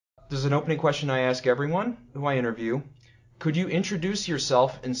This is an opening question I ask everyone who I interview. Could you introduce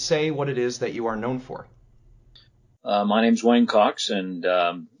yourself and say what it is that you are known for? My name's Wayne Cox, and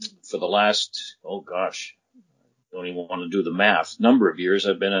for the last, don't even want to do the math, number of years,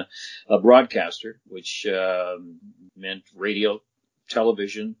 I've been a broadcaster, which meant radio,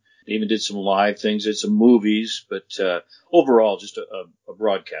 television, even did some live things, did some movies, but overall just a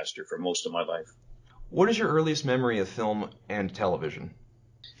broadcaster for most of my life. What is your earliest memory of film and television?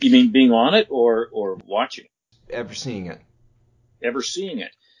 You mean being on it or watching? Ever seeing it? Ever seeing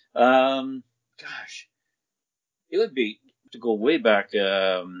it? It would be to go way back.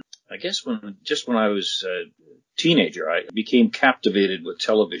 I guess when I was a teenager, I became captivated with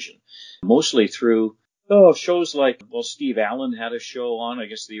television, mostly through shows like, Steve Allen had a show on, I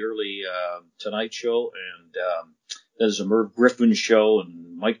guess the early Tonight Show, and there's a Merv Griffin show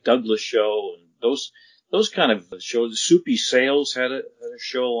and Mike Douglas show, and those kind of shows. Soupy Sales had a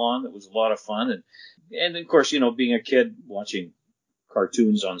show on that was a lot of fun, and of course, being a kid watching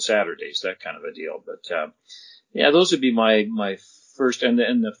cartoons on Saturdays, that kind of a deal. But those would be my first, and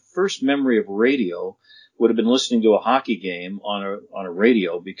the first memory of radio would have been listening to a hockey game on a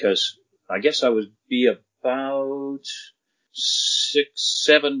radio, because I guess I would be about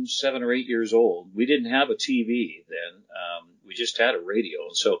 7 or 8 years old. We didn't have a TV then. We just had a radio.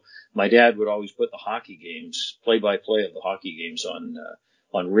 And so my dad would always put the hockey games, play-by-play of the hockey games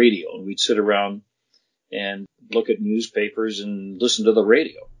on radio. And we'd sit around and look at newspapers and listen to the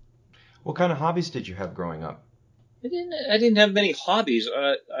radio. What kind of hobbies did you have growing up? I didn't have many hobbies.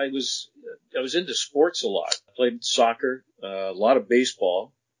 I was into sports a lot. I played soccer, a lot of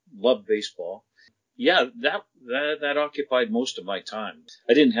baseball, loved baseball. Yeah, that occupied most of my time.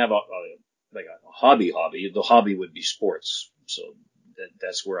 I didn't have a hobby. The hobby would be sports. So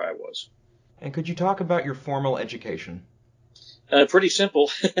that's where I was. And could you talk about your formal education? Pretty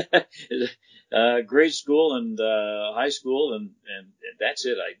simple. Grade school and high school, and that's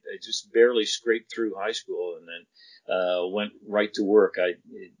it. I just barely scraped through high school, and then went right to work.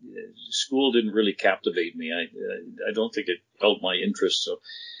 School didn't really captivate me. I don't think it held my interest. So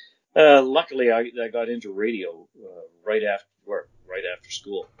luckily, I got into radio right after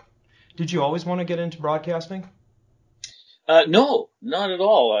school. Did you always want to get into broadcasting? No, not at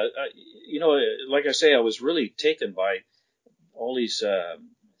all. Like I say, I was really taken by all these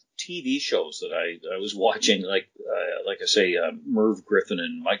TV shows that I was watching, like I say, Merv Griffin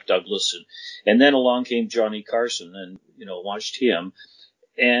and Mike Douglas, and then along came Johnny Carson, and watched him,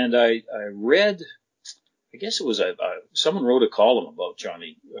 and I read, I guess it was someone wrote a column about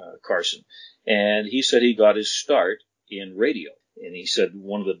Johnny Carson, and he said he got his start in radio, and he said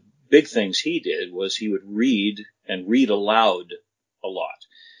one of the big things he did was he would read aloud a lot,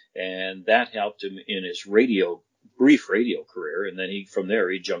 and that helped him in his brief radio career, and then from there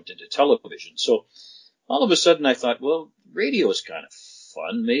he jumped into television. So all of a sudden I thought, well, radio is kind of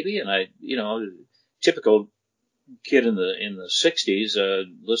fun maybe, and I, typical kid in the 60s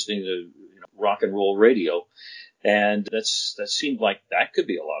listening to rock and roll radio, and that seemed like that could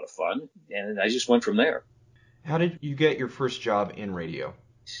be a lot of fun, and I just went from there. How did you get your first job in radio?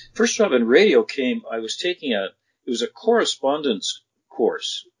 First job in radio I was taking it was a correspondence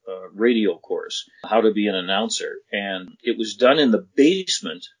course, radio course, how to be an announcer. And it was done in the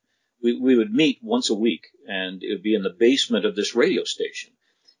basement. We would meet once a week, and it would be in the basement of this radio station.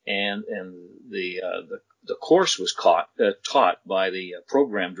 And the course was taught by the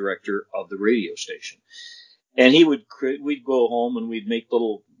program director of the radio station. And we'd go home and we'd make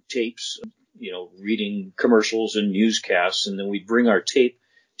little tapes, reading commercials and newscasts, and then we'd bring our tape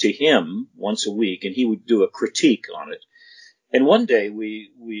to him once a week, and he would do a critique on it. And one day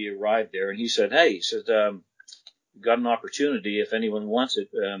we arrived there, and he said, "Hey," "we've got an opportunity if anyone wants it.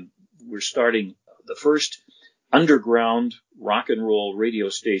 We're starting the first underground rock and roll radio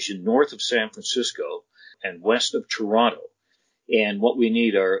station north of San Francisco and west of Toronto. And what we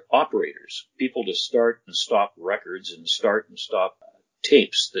need are operators, people to start and stop records and start and stop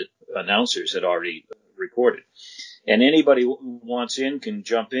tapes that announcers had already recorded. And anybody who wants in can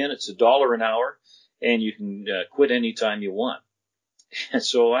jump in. It's $1 an hour, and you can quit anytime you want." And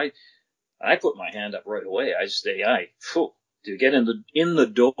so I put my hand up right away. I just say, to get in the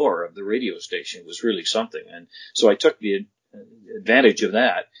door of the radio station was really something. And so I took the advantage of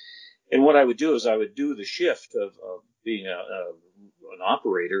that. And what I would do is I would do the shift of being an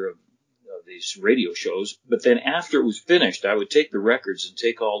operator of these radio shows. But then after it was finished, I would take the records and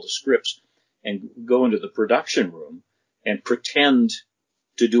take all the scripts and go into the production room and pretend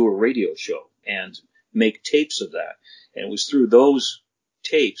to do a radio show and make tapes of that. And it was through those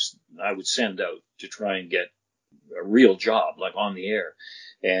tapes I would send out to try and get a real job, like on the air.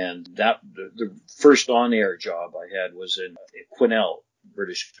 And the first on-air job I had was in Quesnel,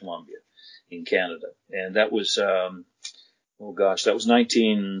 British Columbia, in Canada. And that was, that was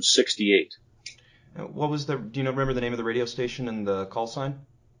 1968. What was do you remember the name of the radio station and the call sign?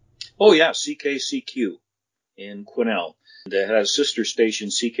 Oh, yeah, CKCQ in Quesnel. They had a sister station,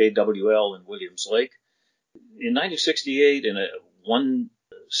 CKWL, in Williams Lake. In 1968, in a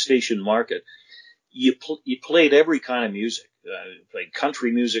one-station market, you played every kind of music. Played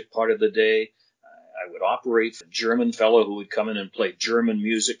country music part of the day. I would operate for a German fellow who would come in and play German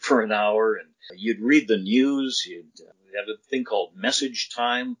music for an hour, and you'd read the news. You'd have a thing called message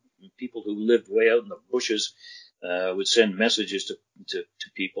time. People who lived way out in the bushes would send messages to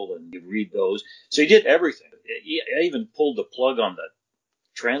people, and you'd read those. So you did everything. I even pulled the plug on the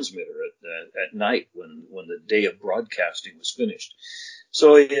transmitter at night when the day of broadcasting was finished.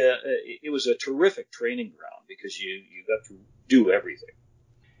 So it was a terrific training ground because you got to do everything.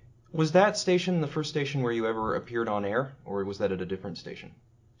 Was that station the first station where you ever appeared on air, or was that at a different station?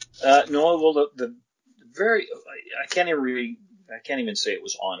 No, well, I can't even say it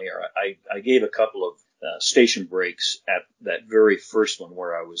was on air. I gave a couple of station breaks at that very first one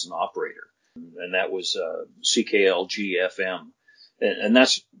where I was an operator, and that was CKLG FM, and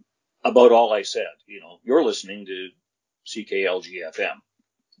that's about all I said. You're listening to CKLG FM.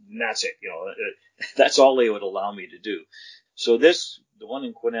 And that's it. That's all they would allow me to do. So the one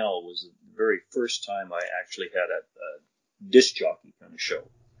in Quesnel, was the very first time I actually had a disc jockey kind of show.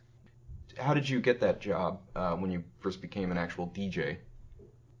 How did you get that job when you first became an actual DJ?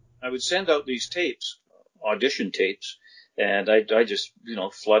 I would send out these tapes, audition tapes, and I just,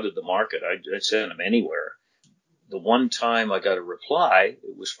 flooded the market. I'd send them anywhere. The one time I got a reply,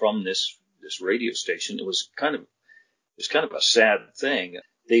 it was from this radio station. It was kind of a sad thing.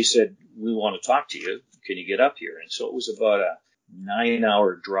 They said, "We want to talk to you. Can you get up here?" And so it was about a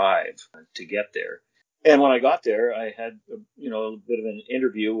 9-hour drive to get there. And when I got there, I had a bit of an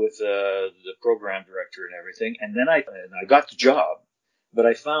interview with the program director and everything. And then I got the job, but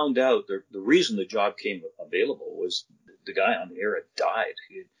I found out the reason the job came available was the guy on the air had died.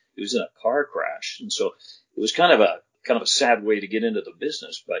 He was in a car crash, and so it was kind of a sad way to get into the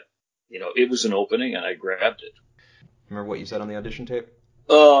business. But it was an opening, and I grabbed it. Remember what you said on the audition tape?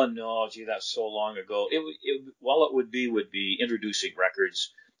 Oh no, gee, that's so long ago. It would be introducing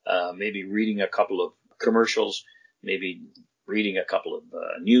records, maybe reading a couple of commercials, maybe reading a couple of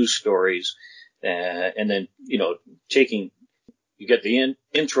news stories, and then you get the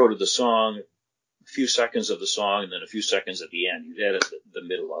intro to the song, a few seconds of the song, and then a few seconds at the end. You edit the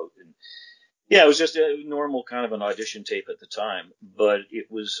middle out. And yeah, it was just a normal kind of an audition tape at the time, but it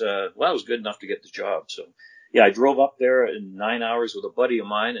was it was good enough to get the job. So yeah, I drove up there in 9 hours with a buddy of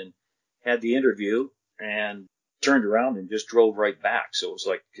mine and had the interview and turned around and just drove right back. So it was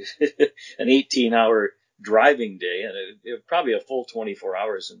like an 18-hour driving day, and it was probably a full 24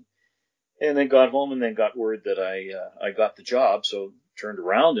 hours. And then got home and then got word that I got the job. So turned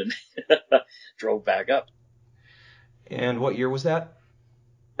around and drove back up. And what year was that?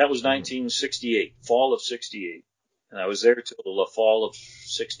 That was 1968, fall of 68. And I was there till the fall of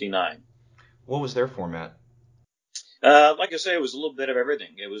 69. What was their format? Like I say, it was a little bit of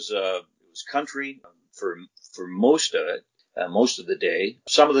everything. It was country for most of it, most of the day.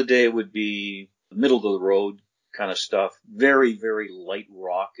 Some of the day would be middle of the road kind of stuff. Very, very light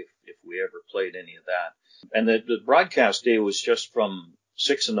rock if we ever played any of that. And the broadcast day was just from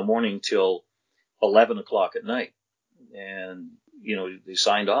 6 a.m. till 11 o'clock at night. And, they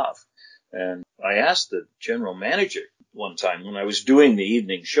signed off. And I asked the general manager one time when I was doing the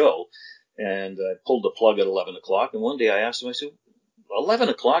evening show, and I pulled the plug at 11 o'clock. And one day I asked him, I said, 11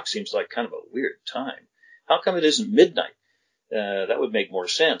 o'clock seems like kind of a weird time. How come it isn't midnight? That would make more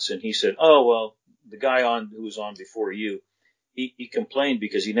sense. And he said, oh, well, the guy who was on before you, he complained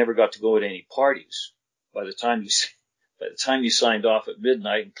because he never got to go to any parties by the time you signed off at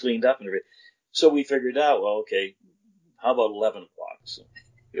midnight and cleaned up and everything. So we figured out, well, okay, how about 11 o'clock? So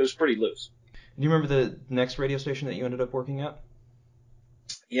it was pretty loose. Do you remember the next radio station that you ended up working at?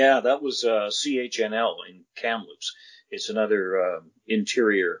 Yeah, that was CHNL in Kamloops. It's another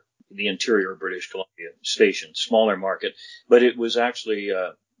interior British Columbia station, smaller market, but it was actually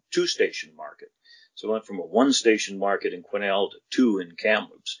a 2-station market. So it went from a 1-station market in Quesnel to 2 in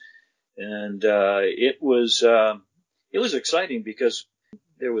Kamloops. And it was exciting because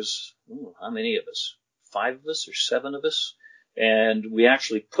there was, how many of us? 5 of us or 7 of us? And we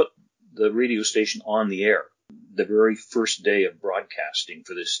actually put the radio station on the air the very first day of broadcasting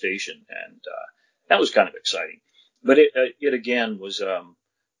for this station. And that was kind of exciting. But it again was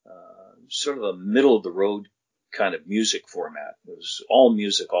sort of a middle of the road kind of music format. It was all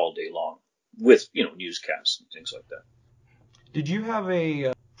music all day long with, newscasts and things like that. Did you have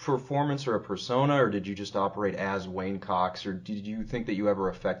a performance or a persona, or did you just operate as Wayne Cox, or did you think that you ever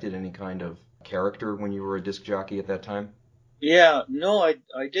affected any kind of character when you were a disc jockey at that time? Yeah, no, I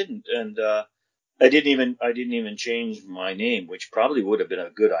didn't, and I didn't even change my name, which probably would have been a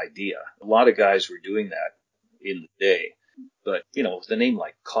good idea. A lot of guys were doing that in the day, but with a name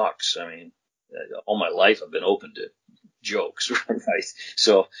like Cox, I mean, all my life I've been open to jokes, right?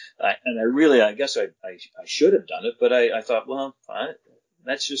 So, I guess I should have done it, but I thought, well,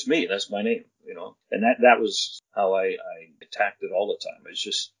 that's just me. That's my name, and that was how I attacked it all the time.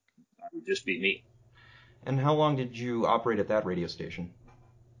 I would just be me. And how long did you operate at that radio station?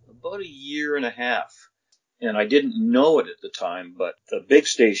 About a year and a half. And I didn't know it at the time, but the big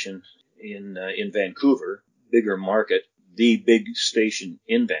station in Vancouver, bigger market, the big station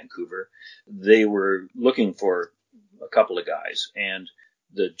in Vancouver, they were looking for a couple of guys. And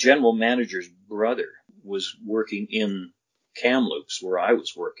the general manager's brother was working in Kamloops, where I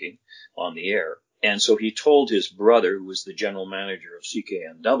was working on the air. And so he told his brother, who was the general manager of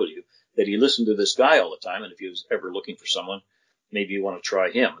CKNW, that he listened to this guy all the time, and if he was ever looking for someone, maybe you want to try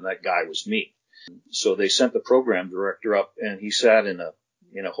him. And that guy was me. So they sent the program director up, and he sat in a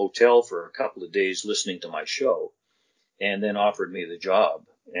hotel for a couple of days listening to my show, and then offered me the job.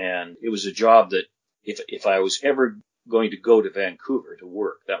 And it was a job that if I was ever going to go to Vancouver to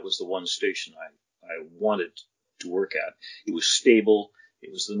work, that was the one station I wanted to work at. It was stable.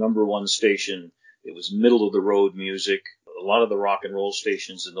 It was the number one station. It was middle of the road music. A lot of the rock and roll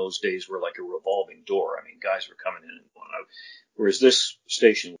stations in those days were like a revolving door. I mean, guys were coming in and going out. Whereas this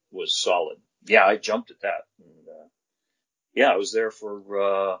station was solid. Yeah, I jumped at that. And, I was there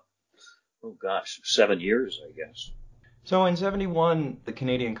for, 7 years, I guess. So in 71, the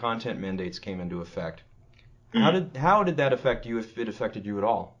Canadian content mandates came into effect. How did that affect you, if it affected you at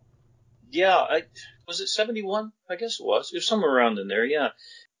all? Yeah, was it 71? I guess it was. It was somewhere around in there, yeah.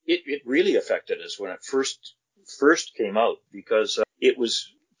 It really affected us when it first came out, because it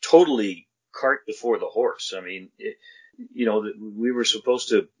was totally cart before the horse. I mean, we were supposed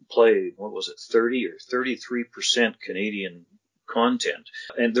to play, 30 or 33% Canadian content,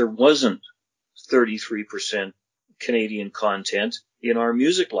 and there wasn't 33% Canadian content in our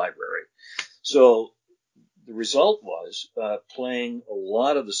music library. So the result was playing a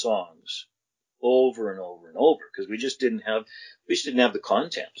lot of the songs over and over and over, because we just didn't have the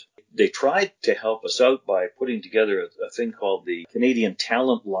content. They tried to help us out by putting together a thing called the Canadian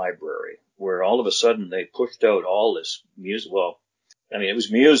Talent Library, where all of a sudden they pushed out all this music. Well, I mean, it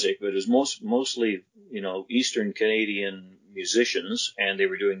was music, but it was mostly, Eastern Canadian musicians, and they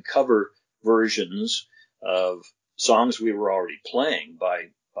were doing cover versions of songs we were already playing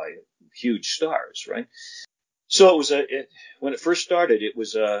by huge stars, right? So it was when it first started, it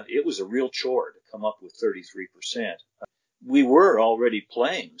was a real chore to come up with 33%. We were already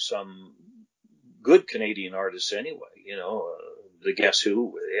playing some good Canadian artists anyway, the Guess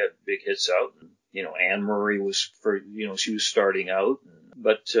Who, they had big hits out, and, Anne Murray was she was starting out,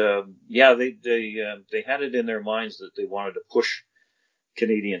 but they had it in their minds that they wanted to push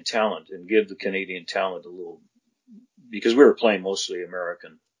Canadian talent and give the Canadian talent a little, because we were playing mostly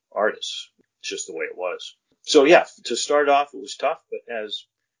American artists. It's just the way it was. So yeah, to start off, it was tough, but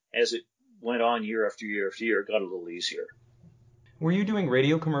as it went on year after year after year, it got a little easier. Were you doing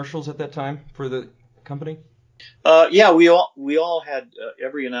radio commercials at that time for the company? Yeah, we all had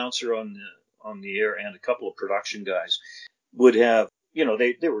every announcer on the air, and a couple of production guys would have,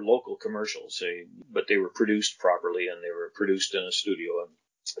 they were local commercials, but they were produced properly, and they were produced in a studio, and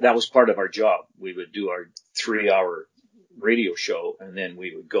that was part of our job. We would do our 3-hour radio show, and then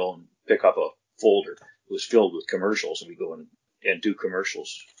we would go and pick up a folder. It was filled with commercials, and we'd go and do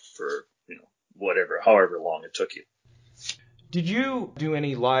commercials for, however long it took you. Did you do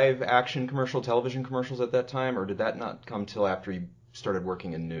any live action television commercials at that time, or did that not come till after you started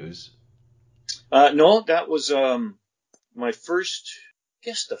working in news? No, that was my first. I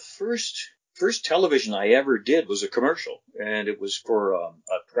guess the first television I ever did was a commercial, and it was for a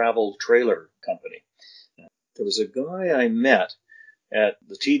travel trailer company. There was a guy I met at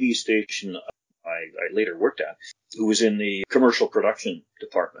the TV station I later worked at, who was in the commercial production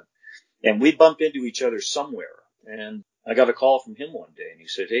department, and we bumped into each other somewhere, and I got a call from him one day, and he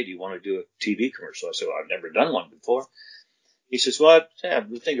said, "Hey, do you want to do a TV commercial?" I said, "Well, I've never done one before." He says, "Well, yeah,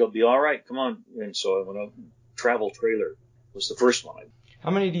 we think it'll be all right. Come on." And so I went out. Travel trailer was the first one.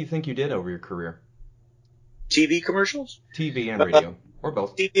 How many do you think you did over your career? TV commercials? TV and radio, or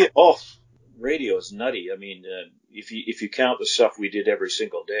both? TV. Radio is nutty. I mean, if you count the stuff we did every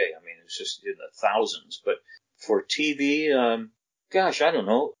single day, I mean, it's just in the thousands. But For TV, gosh, I don't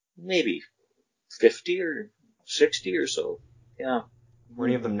know, maybe 50 or 60 or so. Yeah. Were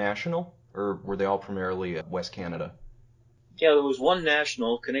any of them national, or were they all primarily West Canada? Yeah, there was one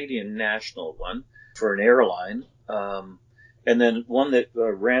Canadian national one for an airline, and then one that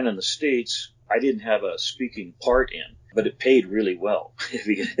ran in the States. I didn't have a speaking part in, but it paid really well.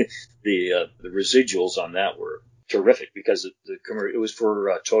 The residuals on that were terrific because it was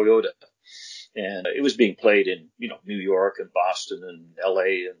for Toyota, and it was being played in New York and Boston and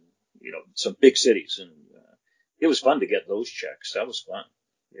L.A. and some big cities, and it was fun to get those checks. That was fun.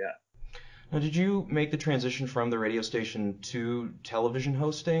 Yeah. Now, did you make the transition from the radio station to television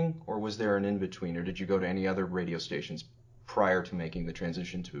hosting, or was there an in-between, or did you go to any other radio stations prior to making the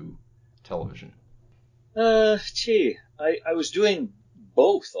transition to television? I was doing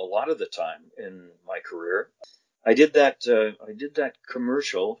both a lot of the time in my career. I did that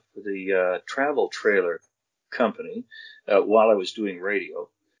commercial for the travel trailer company while I was doing radio,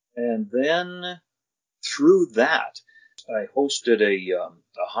 and then through that, I hosted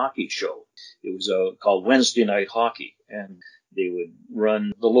a hockey show. It was called Wednesday Night Hockey, and they would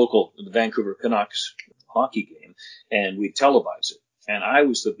run the Vancouver Canucks hockey game, and we'd televise it. And I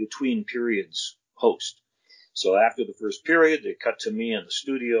was the between periods host. So after the first period, they cut to me in the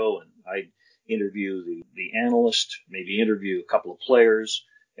studio, and I'd interview the analyst, maybe interview a couple of players,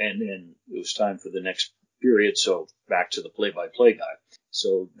 and then it was time for the next period, so back to the play-by-play guy.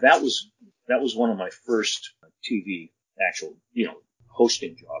 So that was one of my first TV actual,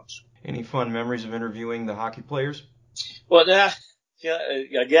 hosting jobs. Any fun memories of interviewing the hockey players? Well,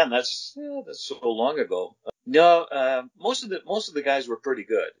 again, that's so long ago. No, most of the guys were pretty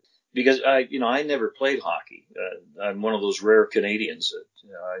good because I never played hockey. I'm one of those rare Canadians that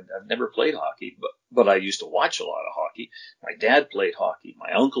I've never played hockey, but I used to watch a lot of hockey. My dad played hockey.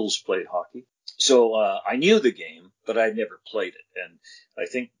 My uncles played hockey. So I knew the game, but I never played it. And I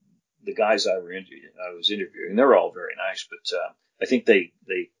think the guys I was interviewing, they're all very nice, but I think they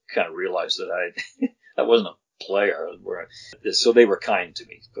kind of realized that I wasn't a player, so they were kind to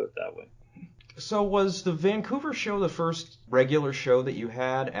me, put it that way. So was the Vancouver show the first regular show that you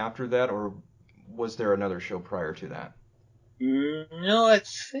had after that, or was there another show prior to that? No, I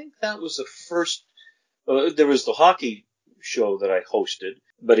think that was the first. There was the hockey show that I hosted,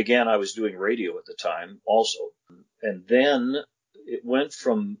 but again, I was doing radio at the time also. And then it went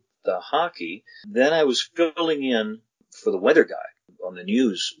from the hockey. Then I was filling in for the weather guy on the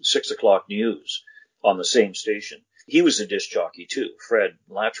news, 6 o'clock news on the same station. He was a disc jockey too, Fred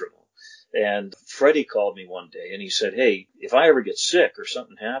Latrimo. And Freddie called me one day and he said, "Hey, if I ever get sick or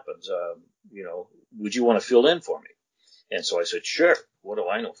something happens, would you want to fill in for me?" And so I said, "Sure. What do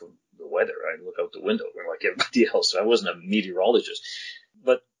I know from the weather? I look out the window like everybody else." I wasn't a meteorologist,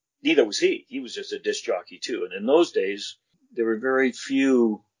 but neither was he. He was just a disc jockey too. And in those days, there were very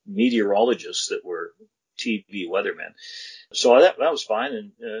few meteorologists that were TV weathermen. So that was fine,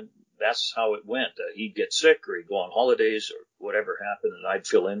 and that's how it went. He'd get sick or he'd go on holidays or whatever happened, and I'd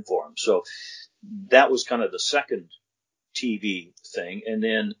fill in for him. So that was kind of the second TV thing. And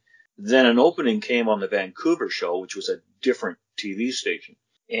then an opening came on the Vancouver Show, which was a different TV station.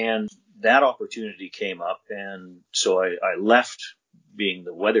 And that opportunity came up, and so I left being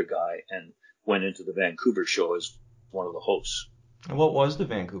the weather guy and went into the Vancouver Show as one of the hosts. And what was the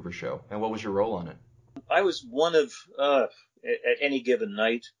Vancouver Show, and what was your role on it? I was one of, at any given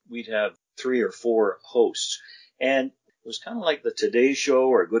night, we'd have 3 or 4 hosts. And it was kind of like the Today Show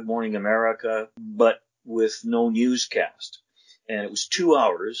or Good Morning America, but with no newscast. And it was 2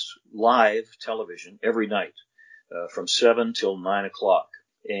 hours live television every night from 7 till 9 o'clock.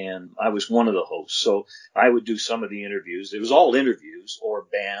 And I was one of the hosts. So I would do some of the interviews. It was all interviews or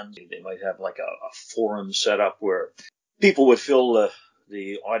bands. They might have like a forum set up where people would fill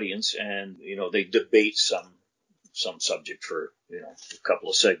the audience and, they debate some subject for, a couple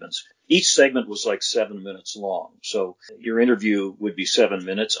of segments. Each segment was like 7 minutes long. So your interview would be 7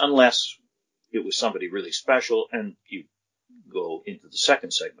 minutes unless it was somebody really special and you go into the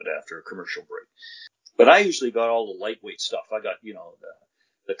second segment after a commercial break. But I usually got all the lightweight stuff. I got,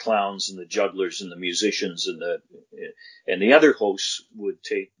 the clowns and the jugglers and the musicians and the other hosts would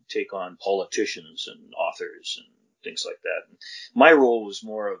take on politicians and authors and things like that. And my role was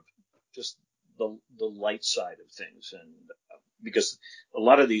more of just the light side of things, and because a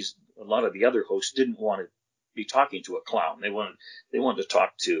lot of the other hosts didn't want to be talking to a clown. They wanted to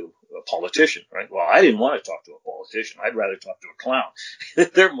talk to a politician, right? Well, I didn't want to talk to a politician. I'd rather talk to a clown.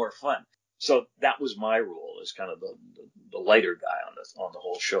 They're more fun. So that was my role as kind of the lighter guy on the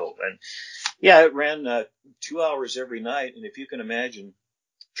whole show. And yeah, it ran 2 hours every night. And if you can imagine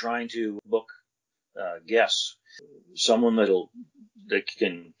trying to book guests, someone that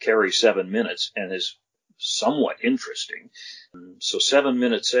can carry 7 minutes and is somewhat interesting. So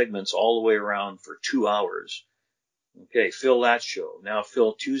 7-minute segments all the way around for 2 hours. Okay, fill that show. Now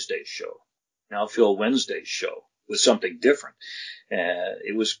fill Tuesday's show. Now fill Wednesday's show with something different.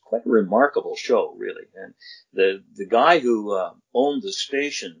 It was quite a remarkable show, really. And the guy who owned the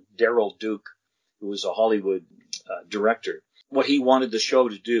station, Daryl Duke, who was a Hollywood director, what he wanted the show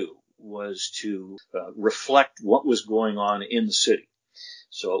to do was to reflect what was going on in the city.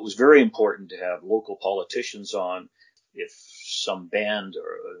 So it was very important to have local politicians on. If some band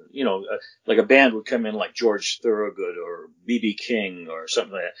or, like a band would come in like George Thorogood or B.B. King or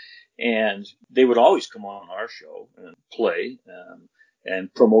something like that, and they would always come on our show and play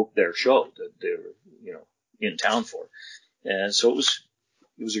and promote their show that they were, in town for. And so it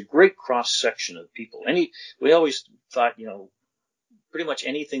was a great cross section of people. We always thought, pretty much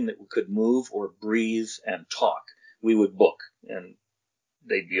anything that could move or breathe and talk, we would book, and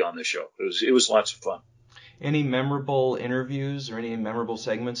they'd be on the show. It was lots of fun. Any memorable interviews or any memorable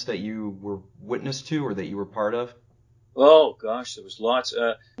segments that you were witness to or that you were part of? Oh gosh, there was lots.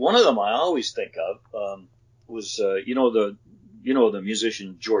 One of them I always think of was the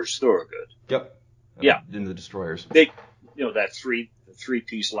musician George Thorogood. Yep. Yeah. In the Destroyers. They, that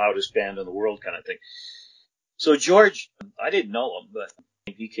three-piece loudest band in the world kind of thing. So George, I didn't know him, but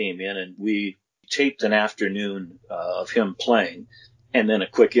he came in and we taped an afternoon of him playing and then a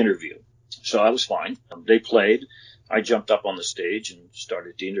quick interview. So I was fine. They played. I jumped up on the stage and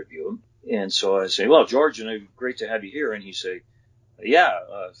started to interview him. And so I say, well, George, great to have you here. And he say, yeah,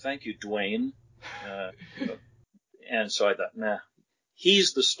 thank you, Dwayne. And so I thought, nah,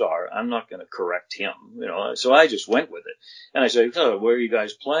 he's the star. I'm not going to correct him. So I just went with it. And I said, oh, where are you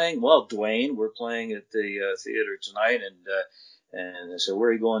guys playing? Well, Dwayne, we're playing at the theater tonight. And I said, where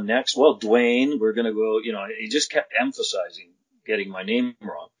are you going next? Well, Dwayne, we're going to go, he just kept emphasizing getting my name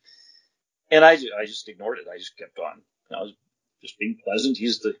wrong. And I just ignored it. I just kept on. I was just being pleasant.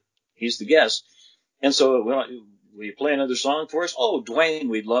 He's the guest. And so, will you play another song for us? Oh, Dwayne,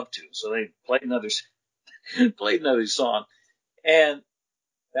 we'd love to. So they played another song. And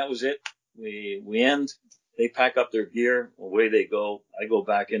that was it. We end. They pack up their gear. Away they go. I go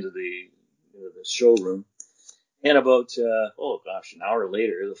back into the showroom. And about, an hour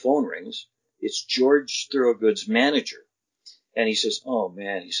later, the phone rings. It's George Thorogood's manager. And he says, oh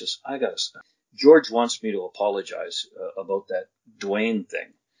man, George wants me to apologize about that Dwayne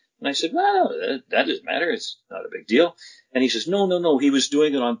thing. And I said, no, that doesn't matter. It's not a big deal. And he says, no, he was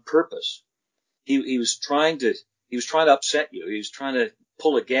doing it on purpose. He was trying to upset you. He was trying to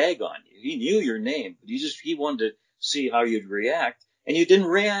pull a gag on you. He knew your name, but he wanted to see how you'd react, and you didn't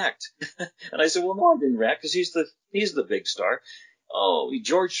react. And I said, well, no, I didn't react because he's the big star. Oh,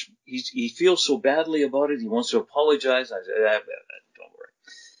 George, he feels so badly about it. He wants to apologize. I said, don't worry.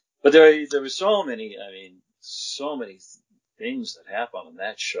 But there were so many things that happened on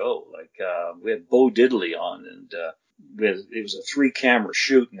that show. Like, we had Bo Diddley on, and it was a 3-camera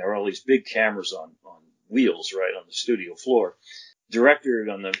shoot, and there were all these big cameras on wheels right on the studio floor. Director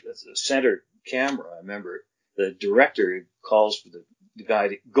on the center camera, I remember, the director calls for the guy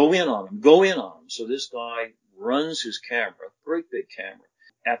to go in on him. So this guy runs his camera, great big camera,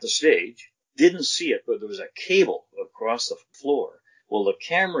 at the stage, didn't see it, but there was a cable across the floor. Well, the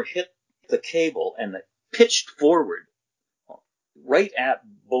camera hit the cable and it pitched forward right at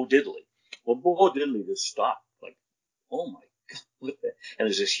Bo Diddley. Well, Bo Diddley just stopped, like, oh my God. And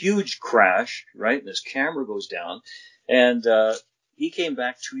there's this huge crash, right? And this camera goes down. And he came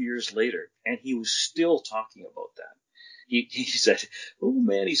back 2 years later, and he was still talking about that. He said, oh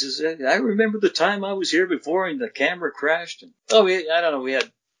man, he says, I remember the time I was here before and the camera crashed. And, we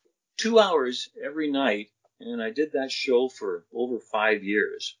had 2 hours every night, and I did that show for over 5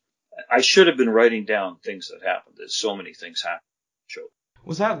 years. I should have been writing down things that happened. There's so many things happened on the show.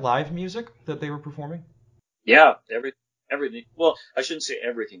 Was that live music that they were performing? Yeah, everything. Well, I shouldn't say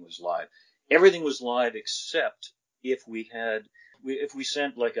everything was live. Everything was live except if we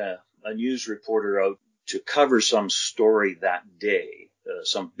sent like a news reporter out to cover some story that day,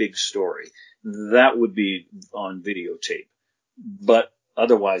 some big story, that would be on videotape. But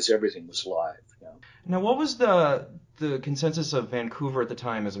otherwise, everything was live. Yeah. Now, what was the consensus of Vancouver at the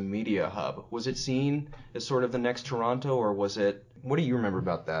time as a media hub? Was it seen as sort of the next Toronto, or was it? What do you remember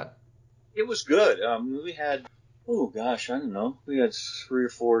about that? It was good. We had, I don't know. We had 3 or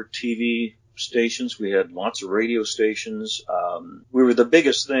 4 TV stations. We had lots of radio stations. We were the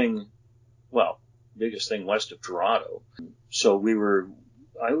biggest thing west of Toronto. So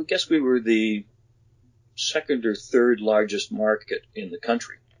I guess we were the second or third largest market in the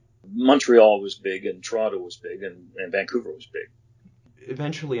country. Montreal was big, and Toronto was big, and Vancouver was big.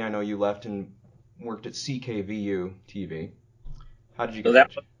 Eventually, I know you left and worked at CKVU TV. How did you So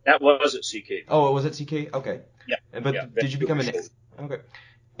get that was at CK. Oh, it was at CK? Okay. Yeah. But yeah, did you become an... Show. Okay.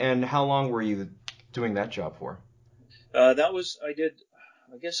 And how long were you doing that job for? I did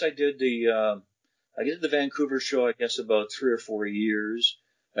the Vancouver show, I guess, about 3 or 4 years.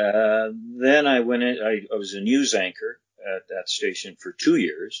 Then I went in, I was a news anchor at that station for 2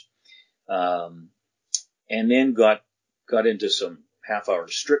 years. And then got into some half-hour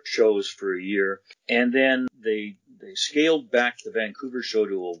strip shows for a year. And then they scaled back the Vancouver show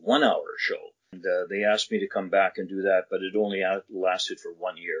to a 1-hour show. And they asked me to come back and do that, but it only lasted for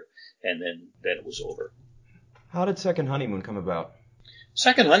 1 year, and then it was over. How did Second Honeymoon come about?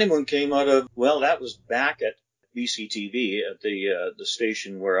 Second Honeymoon came out of, that was back at BCTV, at the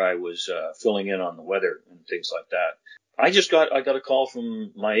station where I was filling in on the weather and things like that. I got a call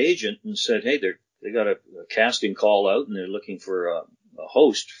from my agent and said, hey, they got a casting call out and they're looking for a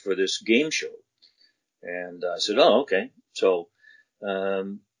host for this game show. And I said, oh, okay. So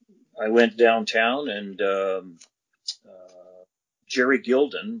I went downtown, and Jerry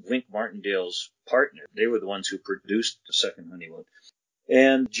Gilden, Wink Martindale's partner, they were the ones who produced the Second Honeymoon.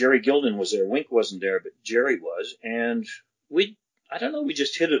 And Jerry Gilden was there. Wink wasn't there, but Jerry was. And we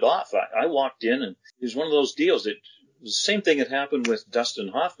just hit it off. I walked in, and it was one of those deals that the same thing had happened with Dustin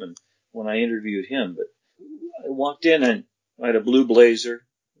Hoffman when I interviewed him. But I walked in, and I had a blue blazer.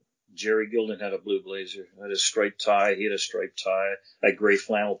 Jerry Gilden had a blue blazer. I had a striped tie. He had a striped tie. I had gray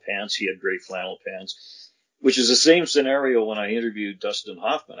flannel pants. He had gray flannel pants, which is the same scenario when I interviewed Dustin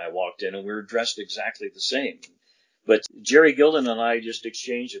Hoffman. I walked in and we were dressed exactly the same. But Jerry Gilden and I just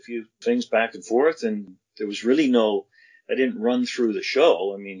exchanged a few things back and forth, and there was really I didn't run through the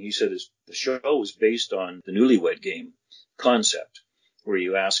show. I mean, he said the show was based on the Newlywed Game concept, where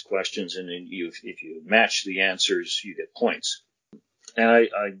you ask questions and then if you match the answers, you get points. And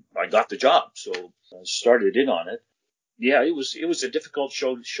I got the job, so I started in on it. Yeah, it was a difficult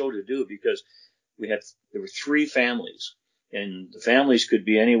show to do because there were 3 families, and the families could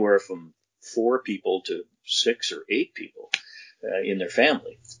be anywhere from 4 people to 6 or 8 people in their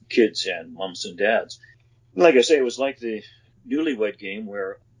family, kids and moms and dads. Like I say, it was like the Newlywed Game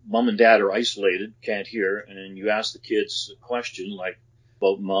where mom and dad are isolated, can't hear, and you ask the kids a question like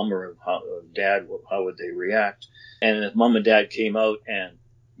about mom or dad, how would they react? And if mom and dad came out and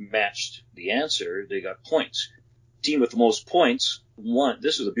matched the answer, they got points. Team with the most points won.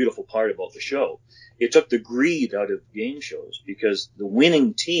 This is the beautiful part about the show. It took the greed out of game shows because the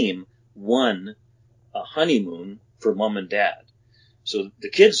winning team won a honeymoon for mom and dad. So the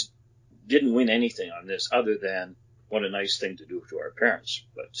kids didn't win anything on this other than what a nice thing to do to our parents.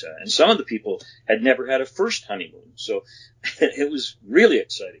 But and some of the people had never had a first honeymoon, so it was really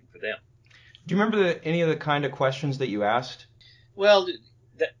exciting for them. Do you remember any of the kind of questions that you asked? Well,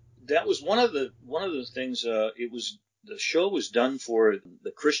 that was one of the things. The show was done for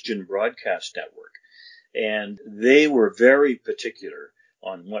the Christian Broadcast Network, and they were very particular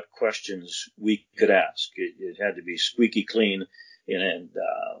on what questions we could ask. It had to be squeaky clean. And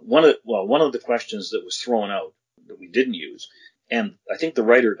one of the questions that was thrown out that we didn't use, and I think the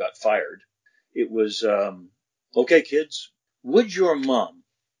writer got fired. It was, okay, kids, would your mom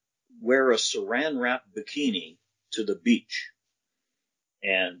wear a saran-wrap bikini to the beach?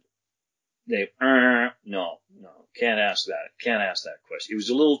 And they, no, can't ask that question. It was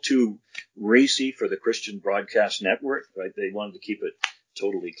a little too racy for the Christian Broadcast Network, right? They wanted to keep it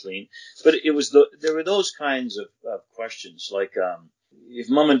totally clean. But there were those kinds of questions, like if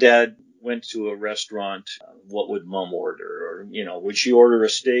mom and dad went to a restaurant, what would mom order? Or, would she order a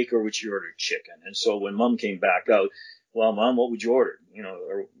steak or would she order chicken? And so when mom came back out, well, mom, what would you order?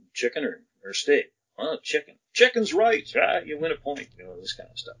 Or chicken or steak? Oh, chicken. Chicken's right. You win a point. This kind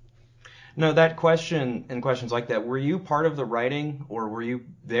of stuff. No, that question and questions like that, were you part of the writing, or were you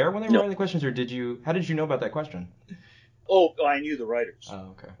there when they were writing the questions, or how did you know about that question? Oh, I knew the writers.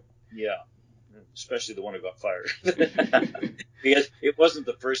 Oh, okay. Yeah, especially the one who got fired. Because it wasn't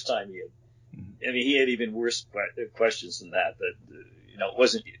the first time he had. I mean, he had even worse questions than that. But it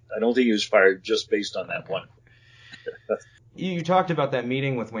wasn't. I don't think he was fired just based on that one. You talked about that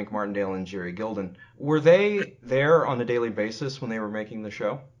meeting with Wink Martindale and Jerry Gilden. Were they there on a daily basis when they were making the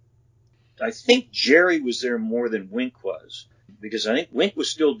show? I think Jerry was there more than Wink was, because I think Wink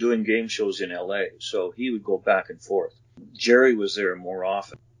was still doing game shows in L.A., so he would go back and forth. Jerry was there more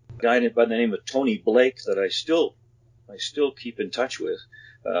often. A guy by the name of Tony Blake that I still keep in touch with,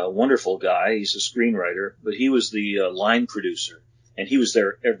 wonderful guy. He's a screenwriter, but he was the line producer, and he was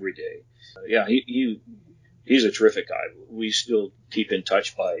there every day. he's a terrific guy. We still keep in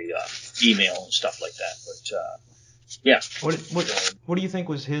touch by email and stuff like that. But yeah. What do you think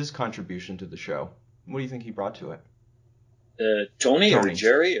was his contribution to the show? What do you think he brought to it? Tony or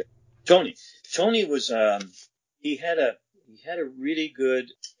Jerry? Tony. Tony was he had a really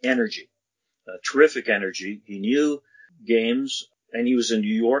good energy, terrific energy. He knew games, and he was a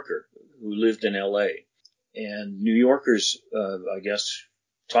New Yorker who lived in L.A. And New Yorkers, I guess,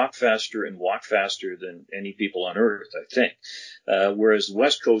 talk faster and walk faster than any people on earth, I think. Whereas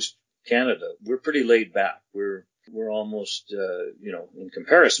West Coast Canada, we're pretty laid back. We're almost, in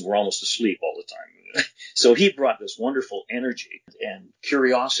comparison, we're almost asleep all the time. So he brought this wonderful energy and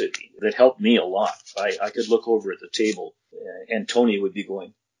curiosity that helped me a lot. I could look over at the table and Tony would be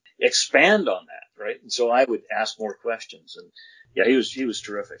going, expand on that, right? And so I would ask more questions. And yeah, he was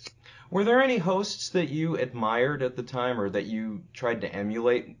terrific. Were there any hosts that you admired at the time or that you tried to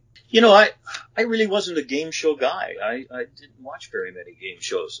emulate? I really wasn't a game show guy. I didn't watch very many game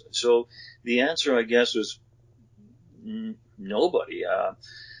shows. So the answer, I guess, was nobody.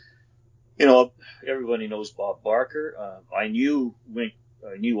 Everybody knows Bob Barker. I knew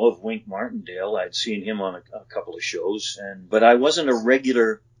of Wink Martindale. I'd seen him on a couple of shows, but I wasn't a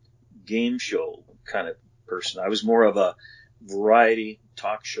regular game show kind of person. I was more of a variety,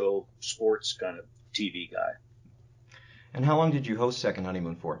 talk show, sports kind of TV guy. And how long did you host Second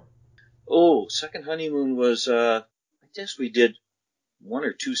Honeymoon for? Oh, Second Honeymoon was, I guess we did 1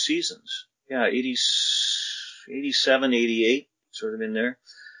 or 2 seasons. Yeah, 87, 88, sort of in there.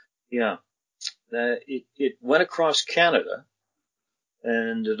 Yeah. It went across Canada,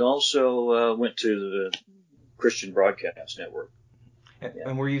 and it also went to the Christian Broadcast Network.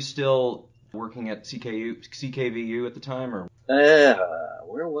 And were you still working at CKVU at the time, or?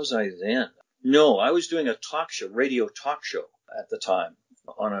 Where was I then? No, I was doing a radio talk show at the time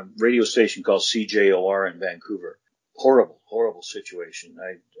on a radio station called CJOR in Vancouver. Horrible situation.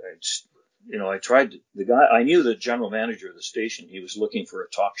 I tried I knew the general manager of the station. He was looking for a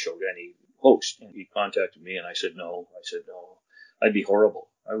talk show host, and he contacted me, and I said no. I'd be horrible.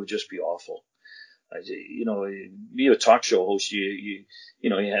 I would just be awful. Be a talk show host. You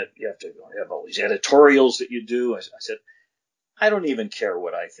have to have all these editorials that you do. I said, I don't even care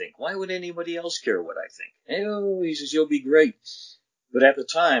what I think. Why would anybody else care what I think? He says, you'll be great. But at the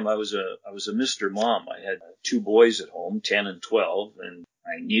time, I was a Mr. Mom. I had 2 boys at home, 10 and 12, and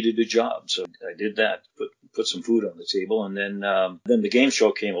I needed a job. So I did that, put some food on the table. And then the game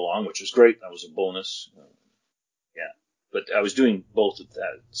show came along, which was great. That was a bonus. But I was doing both at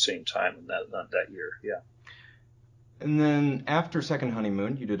the same time in that year. Yeah. And then after Second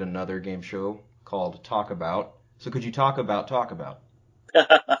Honeymoon, you did another game show called Talk About. So could you talk about?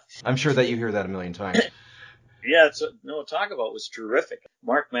 I'm sure that you hear that a million times. Yeah, Talk About was terrific.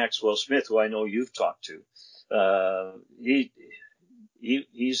 Mark Maxwell Smith, who I know you've talked to,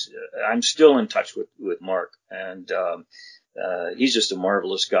 he's I'm still in touch with Mark, and he's just a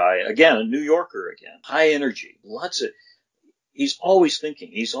marvelous guy. Again, a New Yorker high energy, he's always thinking.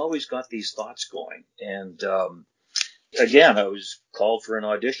 He's always got these thoughts going. And again, I was called for an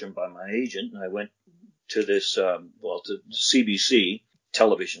audition by my agent, and I went to this to CBC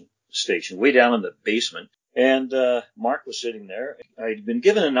television station way down in the basement. And Mark was sitting there. I'd been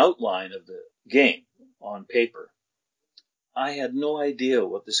given an outline of the game on paper. I had no idea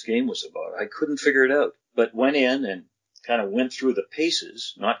what this game was about. I couldn't figure it out, but went in and kind of went through the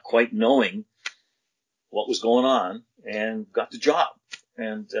paces, not quite knowing what was going on, and got the job.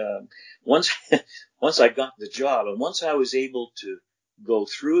 And once I got the job, and once I was able to go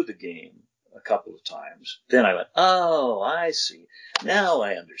through the game a couple of times, then I went, oh, I see. Now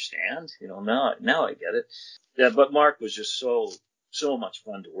I understand. Now I get it. Yeah, but Mark was just so much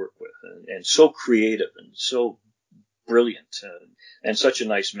fun to work with, and so creative and so brilliant, and such a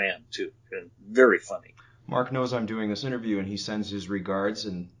nice man too, and very funny. Mark knows I'm doing this interview, and he sends his regards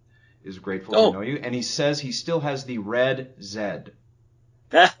and is grateful to know you. And he says he still has the red Z.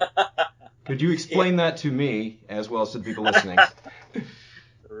 Could you explain that to me as well as to the people listening?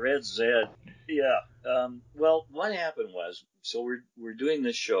 Red Z. Yeah. Well, what happened was, so we're doing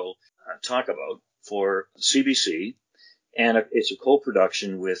this show, Talk About, for CBC, and it's a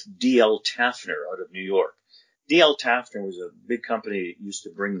co-production with D.L. Taftner out of New York. D.L. Taftner was a big company that used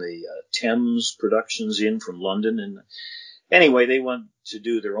to bring the Thames productions in from London. And anyway, they wanted to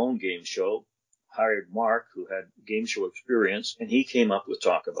do their own game show, hired Mark, who had game show experience, and he came up with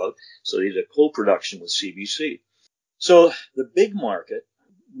Talk About. So they did a co-production with CBC. So the big market,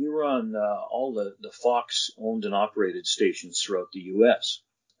 we were on all the Fox owned and operated stations throughout the U.S.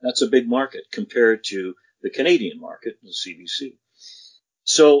 That's a big market compared to the Canadian market, the CBC.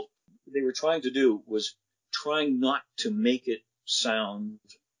 So what they were trying to do was trying not to make it sound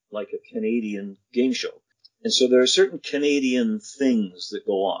like a Canadian game show. And so there are certain Canadian things that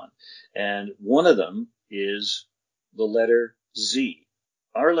go on. And one of them is the letter Z.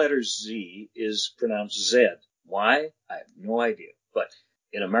 Our letter Z is pronounced Z. Why? I have no idea. But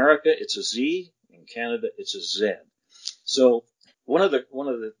in America, it's a Z. In Canada, it's a Z. So one of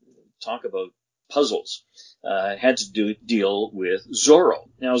the talk about puzzles had to deal with Zorro.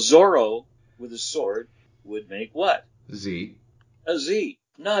 Now, Zorro with his sword would make what? Z. A Z.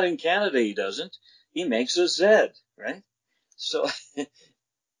 Not in Canada, he doesn't. He makes a Z, right? So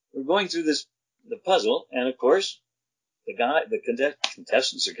we're going through the puzzle, and of course, the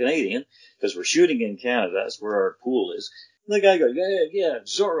contestants are Canadian because we're shooting in Canada. That's where our pool is. And the guy goes, yeah,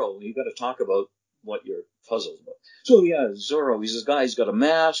 Zorro. You got to talk about what your puzzle's about. So yeah, Zorro. He's this guy. He's got a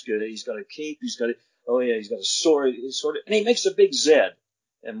mask. He's got a cape. He's got a sword. And he makes a big Z.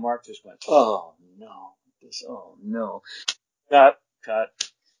 And Mark just went, oh no. Cut.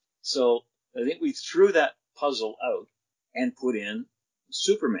 So I think we threw that puzzle out and put in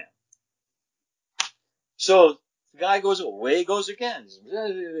Superman. So the guy goes, away he goes again.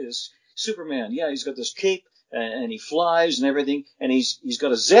 Superman, yeah, he's got this cape and he flies and everything, and he's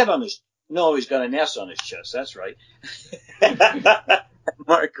got a Z on his, no, he's got an S on his chest, that's right.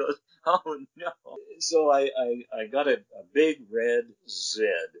 Mark goes, oh no. So I got a big red Z,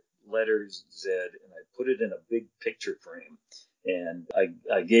 letters Z, and I put it in a big picture frame. And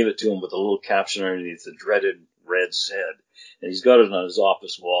I gave it to him with a little caption underneath, the dreaded red Z. And he's got it on his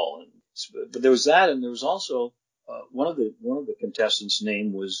office wall. But there was that, and there was also one of the contestants'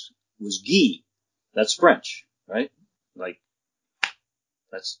 name was Guy. That's French, right? Like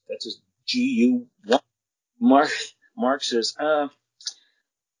that's his G-U. Mark says, do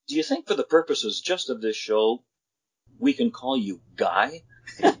you think for the purposes just of this show we can call you Guy?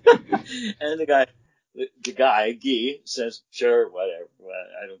 And the guy, Guy, says, sure, whatever,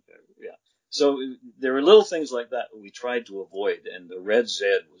 I don't care, yeah. So there were little things like that we tried to avoid, and the red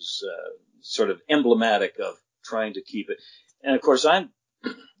Z was sort of emblematic of trying to keep it. And of course,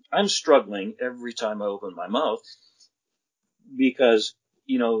 I'm struggling every time I open my mouth because,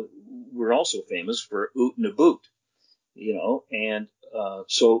 we're also famous for Oot and a Boot, and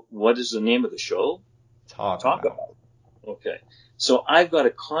so what is the name of the show? Talk about. Okay. So I've got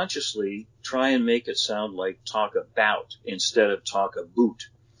to consciously try and make it sound like talk about instead of talk about.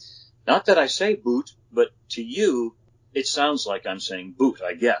 Not that I say boot, but to you, it sounds like I'm saying boot,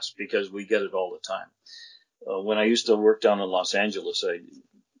 I guess, because we get it all the time. When I used to work down in Los Angeles,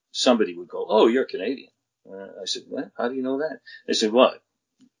 somebody would go, oh, you're Canadian. I said, what? How do you know that? They said, what?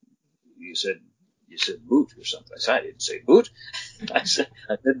 You said boot or something. I said, I didn't say boot. I said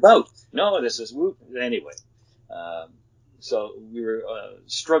bout. No, this is boot. Anyway. So we were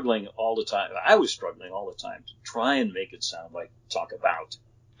struggling all the time. I was struggling all the time to try and make it sound like talk about.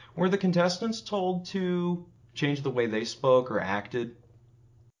 Were the contestants told to change the way they spoke or acted?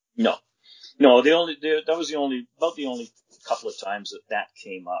 No. That was about the only couple of times that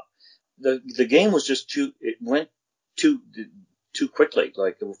came up. The game was just it went too quickly,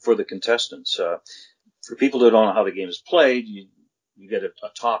 like for the contestants. For people that don't know how the game is played, you get a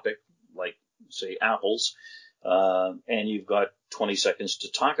topic like, say, apples. And you've got 20 seconds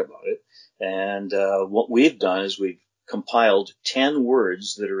to talk about it. And what we've done is we've compiled 10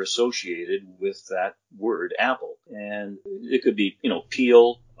 words that are associated with that word apple. And it could be,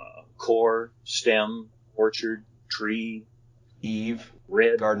 peel, core, stem, orchard, tree, Eve,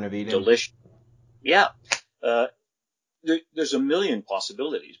 red, Garden of Eden. Delicious. Yeah. There's a million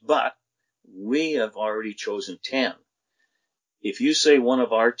possibilities, but we have already chosen 10. If you say one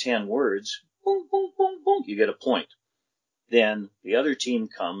of our 10 words, boom, boom, boom, boom, you get a point. Then the other team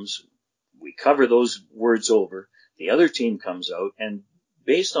comes, we cover those words over, the other team comes out, and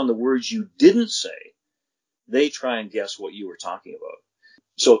based on the words you didn't say, they try and guess what you were talking about.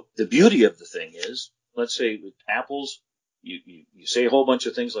 So the beauty of the thing is, let's say with apples, you say a whole bunch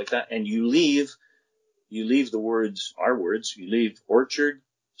of things like that, and you leave the words, our words, you leave orchard,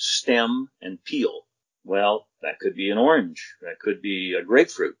 stem, and peel. Well, that could be an orange, that could be a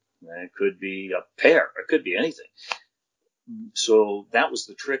grapefruit, that could be a pear, it could be anything. So that was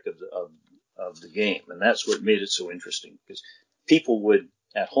the trick of the game, and that's what made it so interesting, because people would,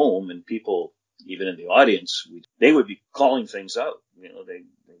 at home, and people even in the audience, they would be calling things out.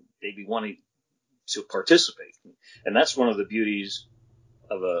 They'd be wanting to participate, and that's one of the beauties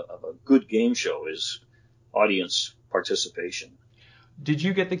of a good game show is audience participation. Did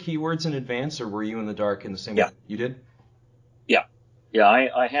you get the keywords in advance, or were you in the dark in the same way? You did? Yeah,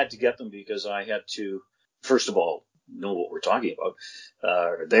 I had to get them because I had to, first of all, know what we're talking about,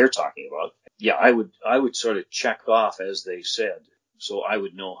 or they're talking about. yeah, I would sort of check off as they said, so I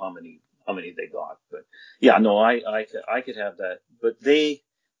would know how many they got. But yeah, no, I could have that, but they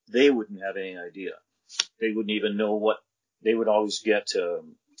wouldn't have any idea. They wouldn't even know what they would always get. A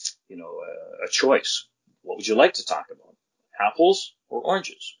choice. What would you like to talk about? Apples or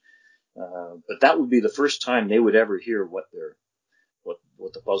oranges? But that would be the first time they would ever hear what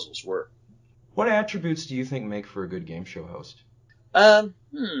the puzzles were. What attributes do you think make for a good game show host? I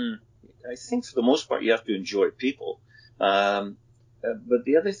think for the most part you have to enjoy people. But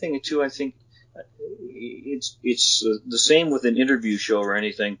the other thing too, I think it's the same with an interview show or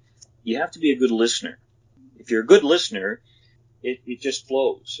anything. You have to be a good listener. If you're a good listener, it just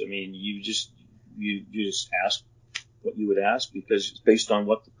flows. I mean, you just ask what you would ask because it's based on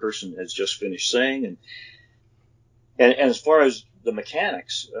what the person has just finished saying. And as far as the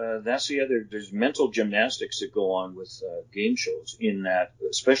mechanics, that's the other. There's mental gymnastics that go on with game shows, in that,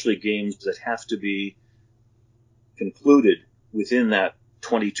 especially games that have to be concluded within that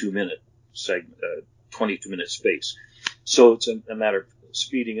 22-minute segment, 22-minute space. So it's a matter of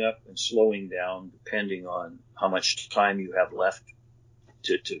speeding up and slowing down depending on how much time you have left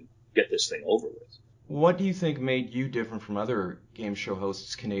to get this thing over with. What do you think made you different from other game show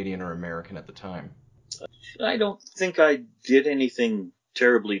hosts, Canadian or American, at the time? I don't think I did anything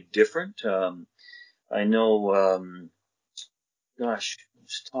terribly different. I know, I was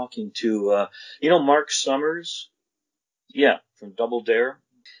talking to, Mark Summers. Yeah, from Double Dare.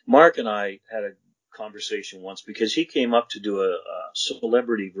 Mark and I had a conversation once because he came up to do a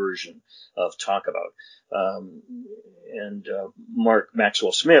celebrity version of Talk About. And Mark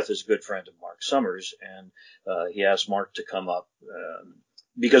Maxwell Smith is a good friend of Mark Summers, and he asked Mark to come up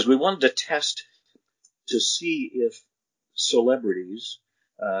because we wanted to test to see if celebrities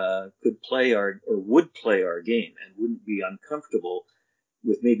could play would play our game and wouldn't be uncomfortable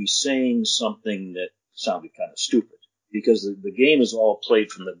with maybe saying something that sounded kind of stupid, because the game is all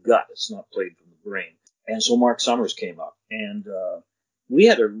played from the gut. It's not played from the brain. And so Mark Summers came up, and we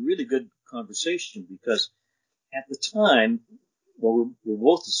had a really good conversation because at the time, well, we're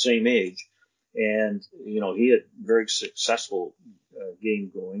both the same age, and, he had very successful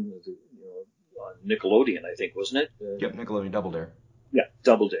game going, on Nickelodeon, I think, wasn't it? Yep, Nickelodeon Double Dare. Yeah,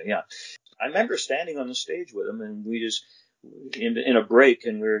 Double Dare, yeah. I remember standing on the stage with him, and we just, in a break,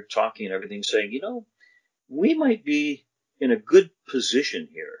 and we were talking and everything, saying, we might be in a good position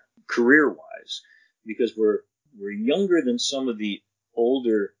here, career-wise, because we're younger than some of the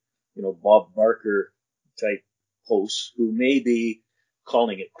older, Bob Barker type hosts who may be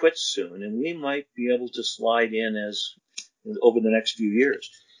calling it quits soon, and we might be able to slide in as over the next few years,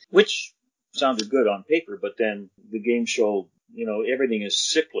 which sounded good on paper. But then the game show, everything is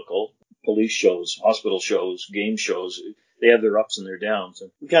cyclical. Police shows, hospital shows, game shows, they have their ups and their downs.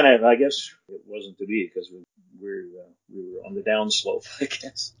 And we kind of, I guess it wasn't to be because we were on the downslope, I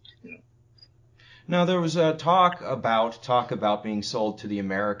guess. Now, there was talk about being sold to the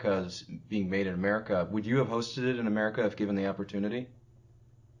Americas, being made in America. Would you have hosted it in America if given the opportunity?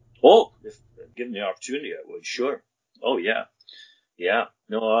 Oh, if given the opportunity, I would, sure. Oh, yeah. Yeah.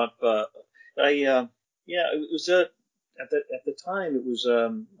 No, it was at the time, it was,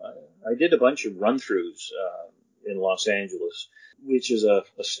 I did a bunch of run-throughs in Los Angeles, which is a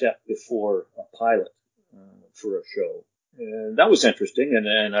step before a pilot for a show. And that was interesting,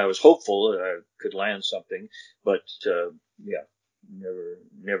 and I was hopeful that I could land something, but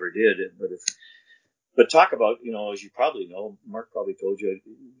never did. But talk about, as you probably know, Mark probably told you,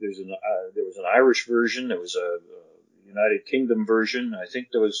 there was an Irish version, there was a United Kingdom version. I think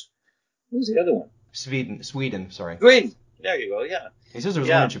there was, what was the other one? Sweden, sorry. Sweden. There you go. Yeah. He says there's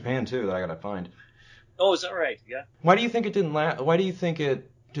one in Japan too that I gotta find. Oh, is that right? Yeah. Why do you think it didn't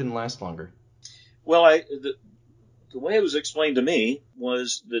last longer? Well, the way it was explained to me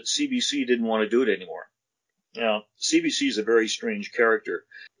was that CBC didn't want to do it anymore. Now, CBC is a very strange character.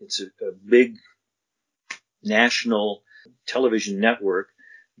 It's a big national television network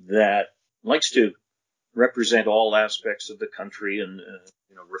that likes to represent all aspects of the country and,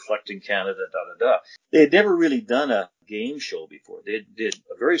 reflecting Canada, da-da-da. They had never really done a game show before. They did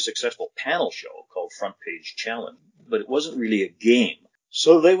a very successful panel show called Front Page Challenge, but it wasn't really a game.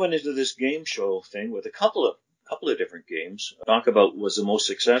 So they went into this game show thing with a couple of different games. Talk About was the most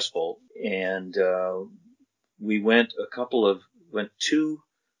successful, and we went two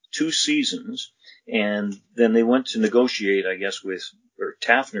seasons, and then they went to negotiate, I guess,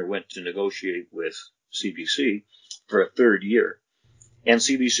 Tafner went to negotiate with CBC for a third year, and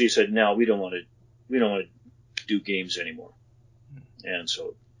CBC said, "No, we don't want to do games anymore," and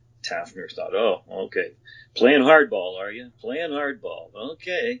so Taffner thought, oh, okay, playing hardball, are you? Playing hardball,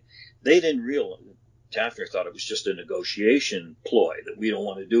 okay. They didn't realize. Taffner thought it was just a negotiation ploy that we don't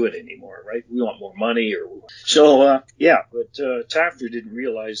want to do it anymore, right? We want more money, but Taffner didn't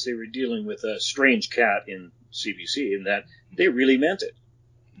realize they were dealing with a strange cat in CBC, in that they really meant it.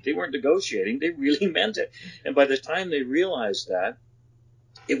 They weren't negotiating; they really meant it. And by the time they realized that,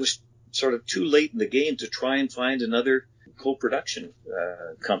 it was sort of too late in the game to try and find another co-production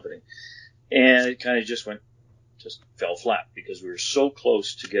company, and it kind of just fell flat because we were so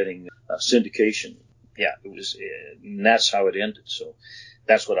close to getting syndication. Yeah, it was, and that's how it ended. So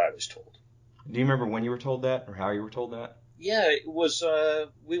that's what I was told. Do you remember when you were told that, or how you were told that? Yeah, it was.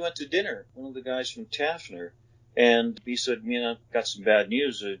 We went to dinner. One of the guys from Taffner, and he said, I've got some bad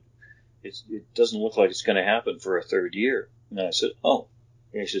news. It doesn't look like it's going to happen for a third year. And I said, oh.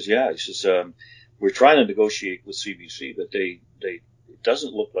 And he says, yeah. He says, we're trying to negotiate with CBC, but it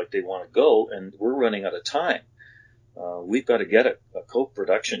doesn't look like they want to go, and we're running out of time. We've got to get a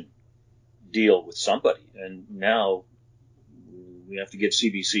co-production deal with somebody, and now we have to get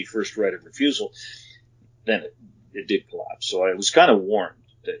CBC first right of refusal. Then it did collapse. So I was kind of warned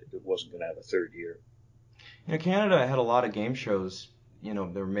that it wasn't going to have a third year. Canada had a lot of game shows. They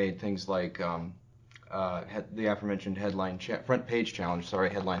were made things like the aforementioned front page challenge,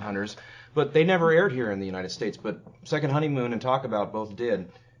 Headline Hunters, but they never aired here in the United States. But Second Honeymoon and Talk About both did.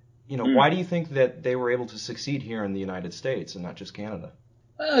 Why do you think that they were able to succeed here in the United States and not just Canada?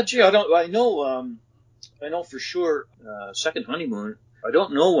 I know for sure. Second Honeymoon. I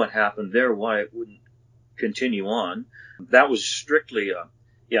don't know what happened there. Why it wouldn't continue on. That was strictly it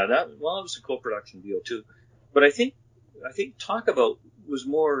was a co-production deal too. But I think Talk About was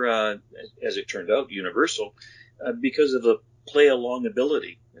more, as it turned out, Universal, because of the play-along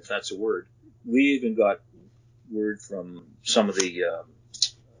ability, if that's a word. We even got word from some of the,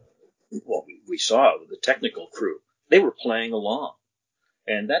 we saw the technical crew. They were playing along.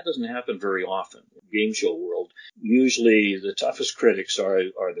 And that doesn't happen very often in the game show world. Usually the toughest critics are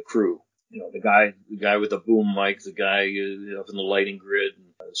the crew. The guy with the boom mic, the guy up in the lighting grid,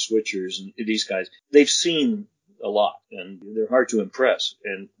 and switchers, and these guys. They've seen a lot, and they're hard to impress.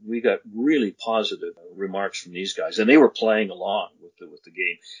 And we got really positive remarks from these guys, and they were playing along with the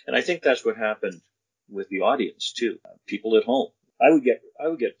game. And I think that's what happened with the audience too. People at home. I would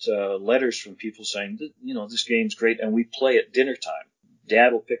get letters from people saying, this game's great, and we play at dinner time.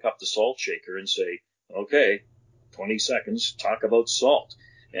 Dad will pick up the salt shaker and say, okay, 20 seconds, talk about salt.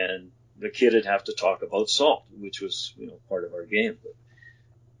 And the kid would have to talk about salt, which was, part of our game. But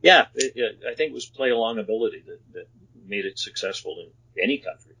yeah, I think it was play-along ability that made it successful in any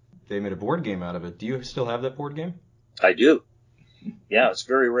country. They made a board game out of it. Do you still have that board game? I do. Yeah, it's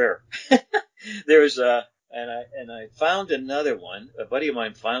very rare. There's and I found another one. A buddy of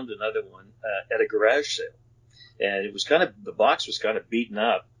mine found another one at a garage sale. And it was the box was kind of beaten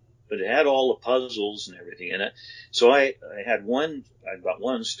up, but it had all the puzzles and everything in it. So I got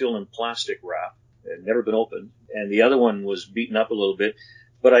one still in plastic wrap. It had never been opened. And the other one was beaten up a little bit.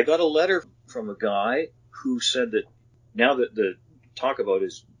 But I got a letter from a guy who said that now that the Talk About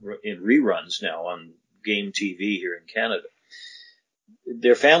is in reruns now on Game TV here in Canada,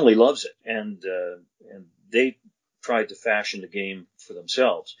 their family loves it. And they tried to fashion the game for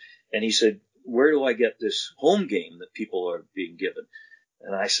themselves. And he said, where do I get this home game that people are being given?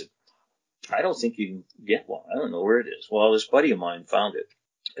 And I said, I don't think you can get one. I don't know where it is. Well, this buddy of mine found it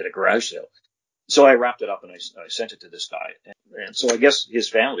at a garage sale. So I wrapped it up and I sent it to this guy. And so I guess his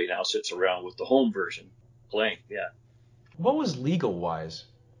family now sits around with the home version playing. Yeah. What was Legal Wise?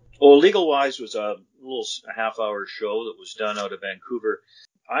 Oh, Legal Wise was a half-hour show that was done out of Vancouver.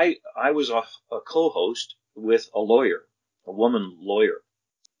 I was a co-host with a lawyer, a woman lawyer.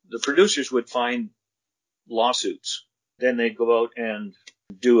 The producers would find lawsuits. Then they'd go out and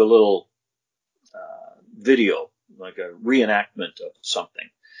do a little video, like a reenactment of something.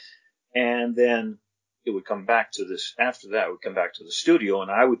 And then it would come back to this. After that, it would come back to the studio, and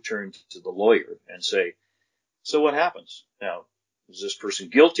I would turn to the lawyer and say, so what happens? Now, is this person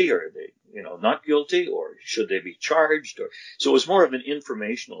guilty, or are they, not guilty, or should they be charged? So it was more of an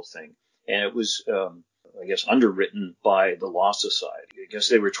informational thing. And it was, I guess, underwritten by the Law Society. I guess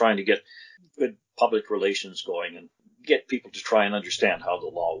they were trying to get good public relations going and get people to try and understand how the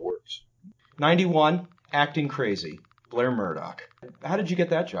law works. 91, Acting Crazy, Blair Murdoch. How did you get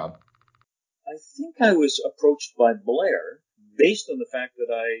that job? I think I was approached by Blair based on the fact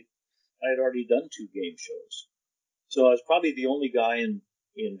that I had already done 2 game shows. So I was probably the only guy in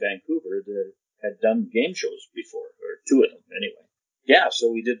Vancouver that had done game shows before, or 2 of them anyway. Yeah,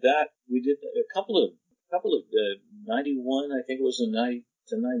 so we did that. We did a couple of 91, I think it was in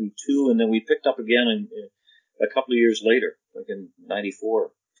to 92, and then we picked up again in a couple of years later, like in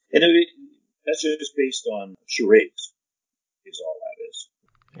 94. And that's just based on charades, is all that is.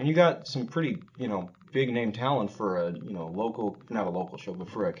 And you got some pretty, big name talent for a, local, not a local show, but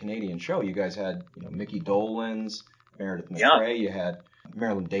for a Canadian show. You guys had, Mickey Dolenz, Meredith McRae. You had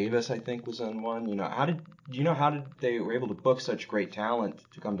Marilyn Davis, I think, was on one. How did they were able to book such great talent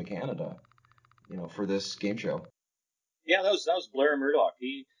to come to Canada, for this game show? Yeah, that was Blair Murdoch.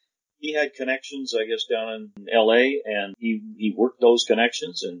 He had connections, I guess, down in L.A., and he worked those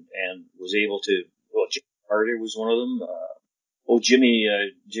connections and was able to. Well, Jimmy Carter was one of them.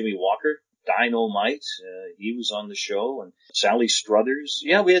 Jimmy Walker, Dynamite, he was on the show, and Sally Struthers.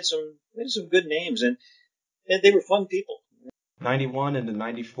 Yeah, we had some good names, and they were fun people. 91 into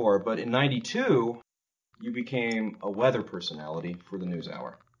 94, but in 92, you became a weather personality for the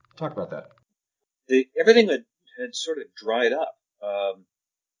NewsHour. Talk about that. Everything had sort of dried up.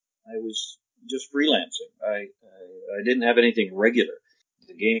 I was just freelancing. I didn't have anything regular.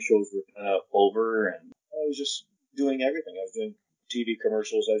 The game shows were kind of over, and I was just doing everything. I was doing TV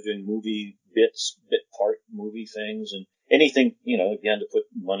commercials. I was doing movie bit part movie things, and anything, again, to put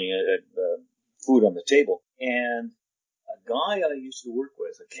money, food on the table. And a guy I used to work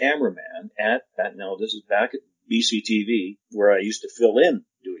with, a cameraman now this is back at BCTV, where I used to fill in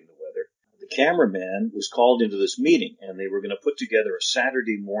doing the weather. The cameraman was called into this meeting, and they were going to put together a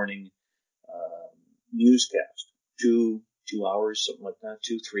Saturday morning newscast, 2 hours, something like that,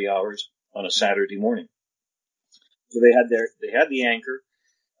 2-3 hours on a Saturday morning. So they had the anchor.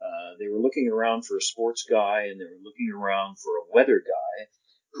 They were looking around for a sports guy, and they were looking around for a weather guy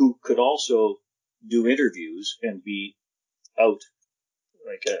who could also do interviews and be out,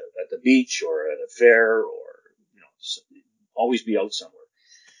 like at the beach or at a fair, or always be out somewhere.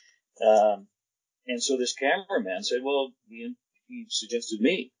 And so this cameraman said, well, he suggested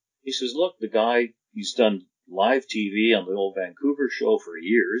me. He says, look, the guy, he's done live TV on the old Vancouver Show for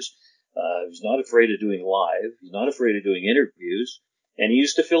years. He's not afraid of doing live. He's not afraid of doing interviews. And he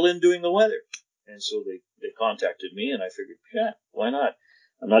used to fill in doing the weather. And so they contacted me, and I figured, yeah, why not?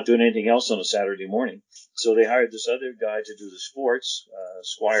 I'm not doing anything else on a Saturday morning. So they hired this other guy to do the sports,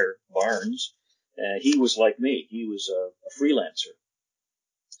 Squire Barnes. He was like me. He was a freelancer.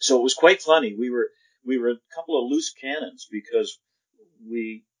 So it was quite funny. We were a couple of loose cannons because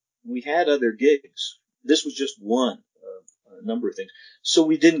we had other gigs. This was just one of a number of things. So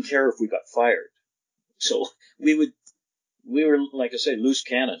we didn't care if we got fired. So we were, like I say, loose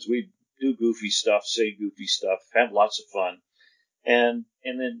cannons. We'd do goofy stuff, say goofy stuff, have lots of fun, and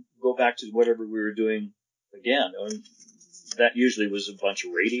then go back to whatever we were doing again. And that usually was a bunch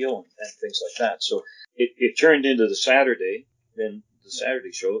of radio and things like that. So it turned into the Saturday, then the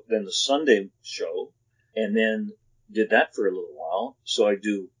Saturday show, then the Sunday show, and then did that for a little while. So I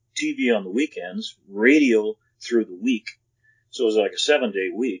do TV on the weekends, radio through the week. So it was like a 7-day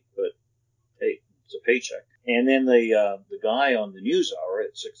week, but hey, it's a paycheck. And then the guy on the NewsHour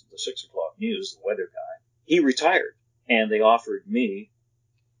at the 6 o'clock news, the weather guy, he retired, and they offered me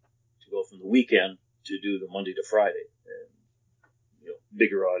to go from the weekend to do the Monday to Friday, and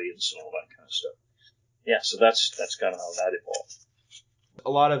bigger audience and all that kind of stuff. Yeah, so that's kind of how that evolved. A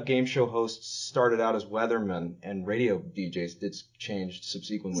lot of game show hosts started out as weathermen, and radio DJs did change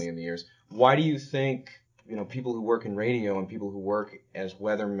subsequently in the years. Why do you think people who work in radio and people who work as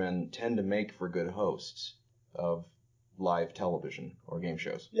weathermen tend to make for good hosts of live television or game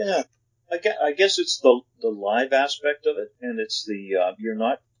shows? Yeah, I guess it's the live aspect of it, and it's the you're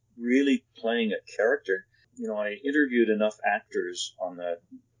not really playing a character. I interviewed enough actors on that,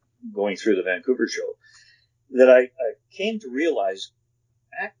 going through the Vancouver show, that I came to realize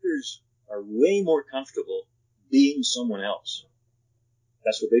actors are way more comfortable being someone else.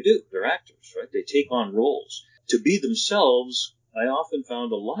 That's what they do. They're actors, right? They take on roles. To be themselves, I often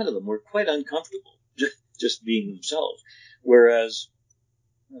found a lot of them were quite uncomfortable just being themselves. Whereas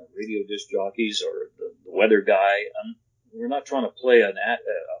radio disc jockeys or the weather guy, we're not trying to play a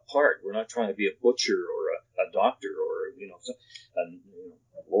part. We're not trying to be a butcher or a doctor or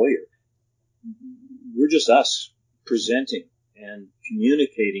a lawyer. We're just us presenting and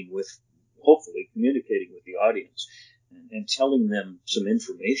hopefully communicating with the audience and telling them some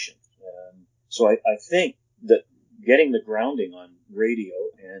information. So I think that getting the grounding on radio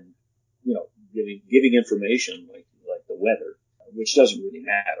and giving information like the weather, which doesn't really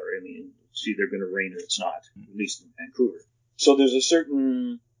matter. I mean, it's either going to rain or it's not, at least in Vancouver. So there's a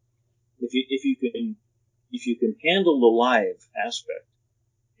certain, if you can handle the live aspect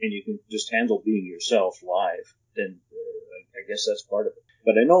and you can just handle being yourself live, then I guess that's part of it.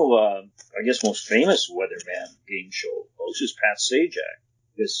 But I know, I guess most famous weatherman game show host is Pat Sajak.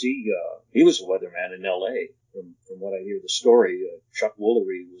 because he was a weatherman in L.A. From what I hear the story. Chuck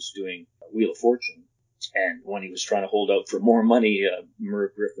Woolery was doing Wheel of Fortune, and when he was trying to hold out for more money,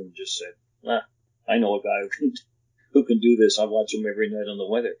 Merv Griffin just said, I know a guy who can do this. I watch him every night on the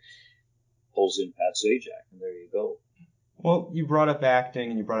weather. Pulls in Pat Sajak, and there you go. Well, you brought up acting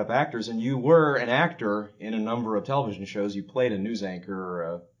and you brought up actors, and you were an actor in a number of television shows. You played a news anchor or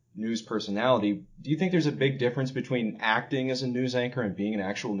a news personality. Do you think there's a big difference between acting as a news anchor and being an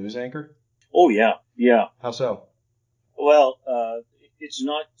actual news anchor? Oh, yeah. How so? Well, it's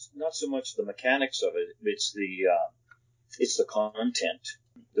not so much the mechanics of it. It's the content.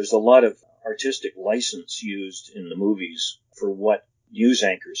 There's a lot of artistic license used in the movies for what news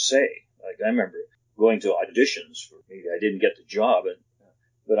anchors say. Like, I remember going to auditions for, maybe I didn't get the job,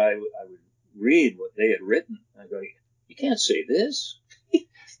 but I would read what they had written. I go, you can't say this. You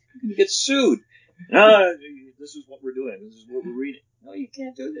can get sued. No, this is what we're doing. This is what we're reading. No, you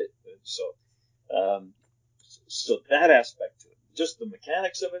can't do that. So that aspect to it, just the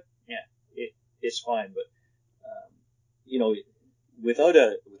mechanics of it, yeah, it's fine. But without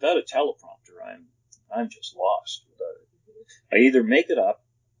a teleprompter, I'm just lost. I either make it up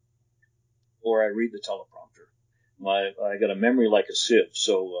or I read the teleprompter. I got a memory like a sieve.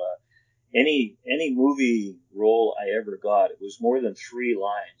 So any movie role I ever got, it was more than 3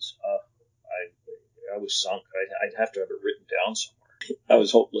 lines. I was sunk. I'd have to have it written down somewhere. I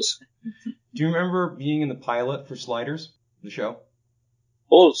was hopeless. Do you remember being in the pilot for Sliders, the show?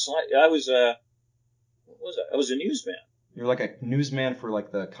 Oh, I was what was I? I was a newsman. You're like a newsman for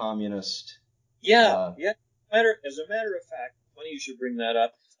like the communist. Yeah. As a matter of fact, funny you should bring that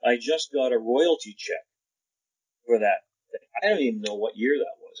up. I just got a royalty check for that thing. I don't even know what year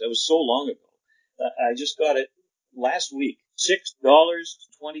that was. It was so long ago. I just got it last week. $6.20.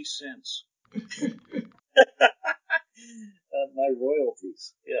 My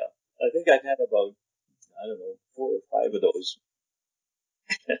royalties. Yeah. I think I've had about, 4 or 5 of those.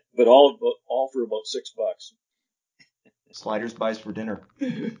 But all for about $6. Sliders buys for dinner.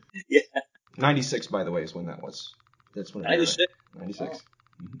 Yeah. 96, by the way, is when that was. That's when it 96? 96.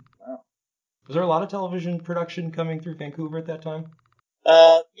 Oh. Mm-hmm. Wow. Was there a lot of television production coming through Vancouver at that time?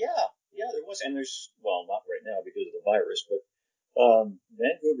 Yeah, there was. And there's, well, not right now because of the virus, but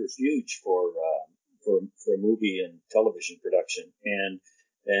Vancouver's huge for movie and television production.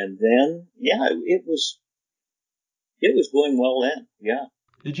 And then, yeah, it was going well then. Yeah.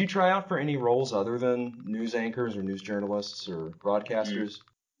 Did you try out for any roles other than news anchors or news journalists or broadcasters?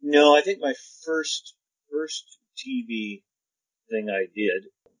 No, I think my first TV thing I did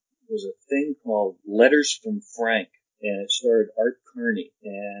was a thing called Letters from Frank, and it starred Art Carney,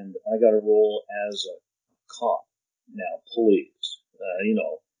 and I got a role as a cop. Now, please,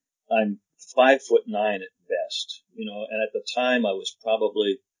 I'm 5'9" at best, and at the time I was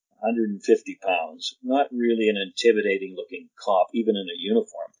probably 150 pounds, not really an intimidating looking cop, even in a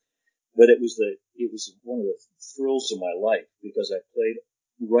uniform. But it was one of the thrills of my life because I played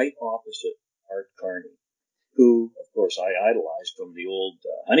right opposite Art Carney, who, of course, I idolized from the old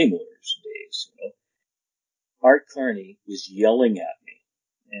Honeymooners days. Art Carney was yelling at me,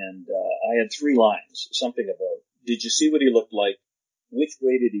 and I had 3 lines, something about, did you see what he looked like? Which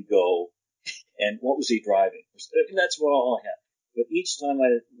way did he go? And what was he driving? And that's all I had. But each time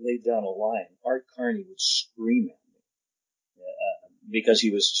I laid down a line, Art Carney would scream at me because he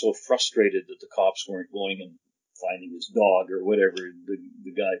was so frustrated that the cops weren't going and finding his dog or whatever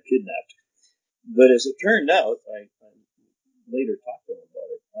the guy kidnapped. But as it turned out, I later talked to him about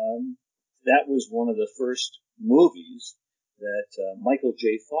it. That was one of the first movies that Michael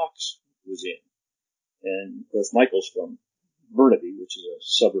J. Fox was in. And, of course, Michael's from Burnaby, which is a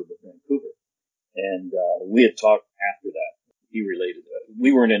suburb of Vancouver. And we had talked after that. He related that.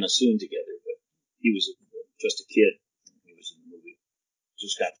 We weren't in a scene together, but he was just a kid. He was in the movie.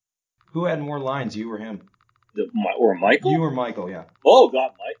 Just got. Who had more lines, you or him? Or Michael? You or Michael, yeah. Oh,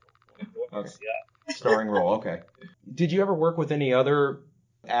 God, Michael. Okay. Yeah. Starring role, okay. Did you ever work with any other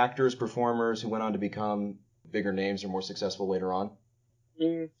actors, performers who went on to become bigger names or more successful later on?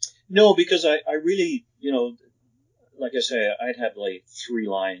 No, because I really, like I say, I'd have like 3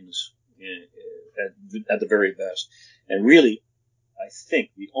 lines at the very best. And really, I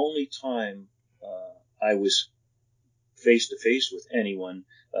think the only time I was face to face with anyone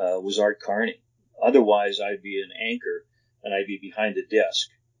was Art Carney. Otherwise, I'd be an anchor and I'd be behind a desk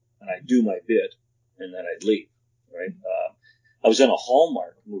and I'd do my bit and then I'd leave. Right? I was in a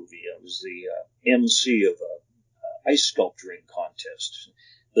Hallmark movie. I was the MC of a ice sculpturing contest,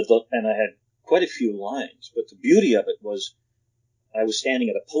 and I had quite a few lines. But the beauty of it was I was standing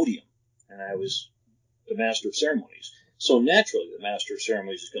at a podium and I was the master of ceremonies. So naturally, the master of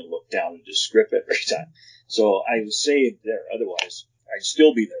ceremonies is going to look down at his script every time. So I was saved there. Otherwise, I'd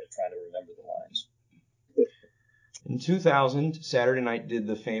still be there trying to remember the lines. In 2000, Saturday Night did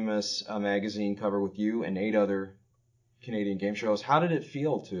the famous magazine cover with you and 8 other Canadian game shows. How did it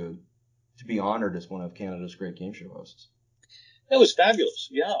feel to be honored as one of Canada's great game show hosts? That was fabulous.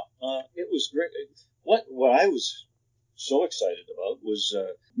 Yeah, it was great. What I was so excited about was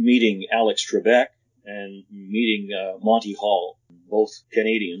meeting Alex Trebek and meeting Monty Hall, both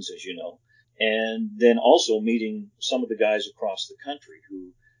Canadians, as you know, and then also meeting some of the guys across the country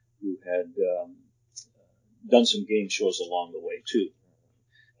who had done some game shows along the way too.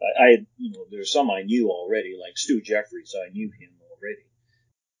 There's some I knew already, like Stu Jeffries. I knew him already.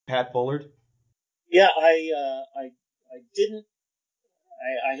 Pat Bullard? Yeah, I didn't.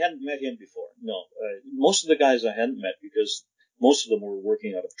 I hadn't met him before. No, most of the guys I hadn't met because most of them were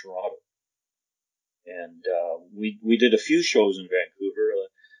working out of Toronto, and we did a few shows in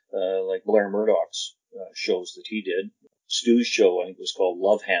Vancouver, like Blair Murdoch's shows that he did. Stu's show, I think, was called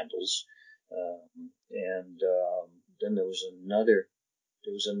Love Handles, and then there was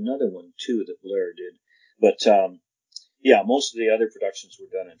another one too that Blair did. But yeah, most of the other productions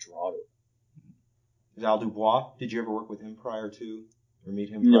were done in Toronto. Val Dubois, did you ever work with him prior to, or meet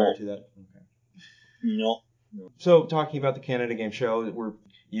him prior to that? Okay. No. So, talking about the Canada Game Show,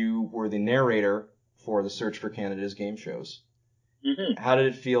 you were the narrator for the Search for Canada's game shows. Mm-hmm. How did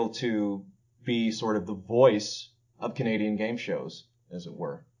it feel to be sort of the voice of Canadian game shows, as it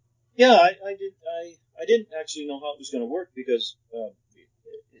were? Yeah, I didn't actually know how it was going to work because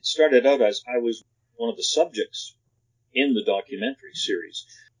it started out as I was one of the subjects in the documentary series.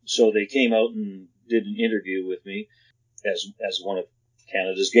 So they came out and did an interview with me as one of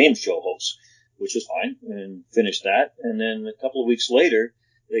Canada's game show hosts, which was fine, and finished that. And then a couple of weeks later,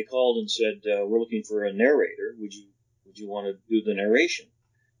 they called and said, we're looking for a narrator. Would you want to do the narration?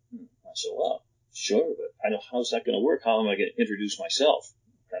 I said, well, sure, but I know how's that going to work? How am I going to introduce myself?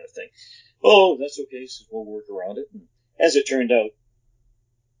 Kind of thing. Oh, that's okay. So we'll work around it. And as it turned out,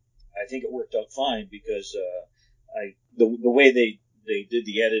 I think it worked out fine because the way they did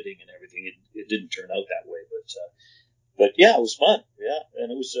the editing and everything, it didn't turn out that way. But yeah, it was fun. Yeah,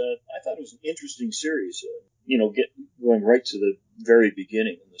 and it was. I thought it was an interesting series. Going right to the very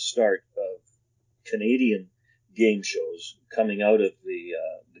beginning and the start of Canadian game shows coming out of the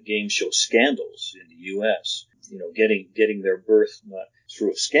game show scandals in the U.S. Getting their birth not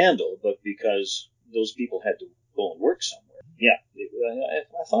through a scandal, but because those people had to go and work somewhere. Yeah,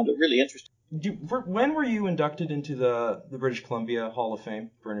 I found it really interesting. When were you inducted into the British Columbia Hall of Fame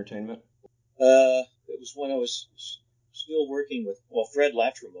for entertainment? It was when I was still working with Fred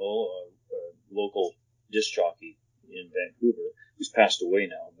Latrimo, a local disc jockey in Vancouver, who's passed away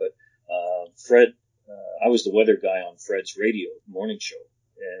now. But Fred, I was the weather guy on Fred's radio morning show.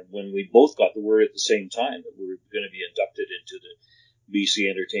 And when we both got the word at the same time that we were going to be inducted into the BC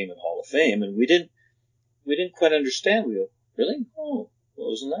Entertainment Hall of Fame, and we didn't quite understand. We go, really? Oh,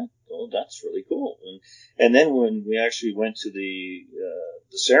 well, isn't that? Oh, that's really cool. And then when we actually went to the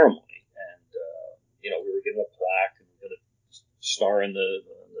ceremony, and we were given a plaque and we were going to star in the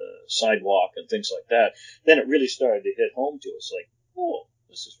sidewalk and things like that, then it really started to hit home to us. Like, oh,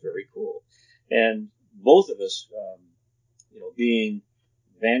 this is very cool. And both of us, being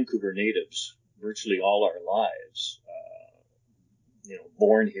Vancouver natives virtually all our lives,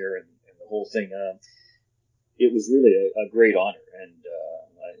 born here and the whole thing, it was really a great honor, and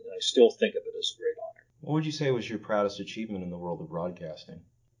I still think of it as a great honor. What would you say was your proudest achievement in the world of broadcasting?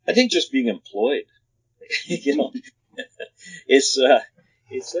 I think just being employed. It's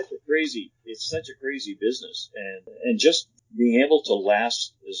such a crazy business, and just being able to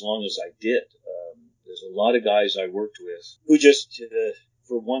last as long as I did. There's a lot of guys I worked with who just,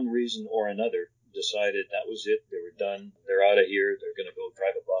 for one reason or another, decided that was it. They were done. They're out of here. They're going to go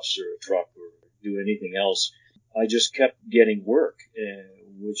drive a bus or a truck or do anything else. I just kept getting work,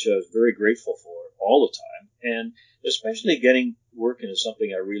 which I was very grateful for all the time, and especially getting work into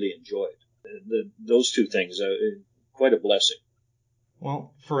something I really enjoyed. Those two things are quite a blessing.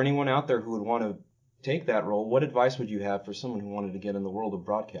 Well, for anyone out there who would want to take that role, what advice would you have for someone who wanted to get in the world of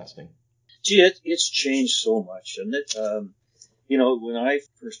broadcasting? Gee, it's changed so much, and when I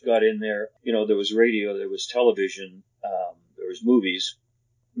first got in there, there was radio, there was television, there was movies,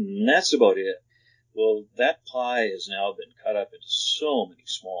 and that's about it. Well, that pie has now been cut up into so many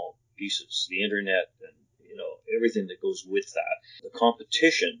small pieces. The internet and everything that goes with that. The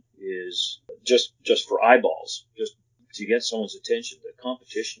competition is just for eyeballs, just to get someone's attention. The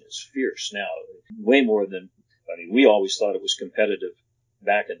competition is fierce now, way more than. We always thought it was competitive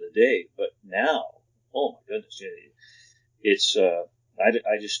back in the day, but now, oh my goodness, it's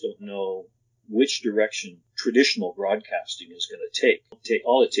I just don't know which direction traditional broadcasting is going to take.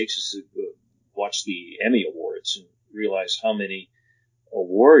 All it takes is to watch the Emmy Awards and realize how many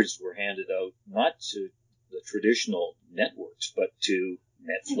awards were handed out, not to the traditional networks, but to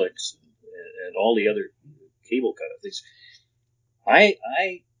Netflix and all the other cable kind of things. I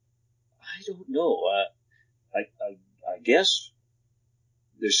don't know. I guess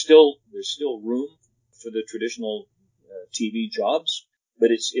there's still room for the traditional TV jobs,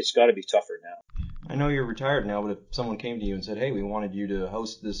 but it's got to be tougher now. I know you're retired now, but if someone came to you and said, "Hey, we wanted you to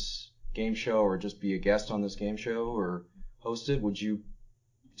host this game show, or just be a guest on this game show, or host it," would you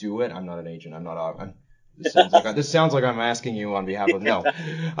do it? I'm not an agent. This sounds like I'm asking you on behalf of. No,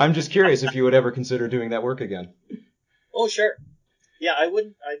 I'm just curious if you would ever consider doing that work again. Oh, sure. Yeah, I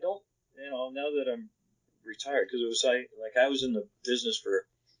wouldn't. I don't. Now that I'm retired, because it was I was in the business for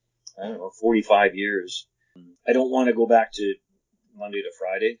 45 years. I don't want to go back to Monday to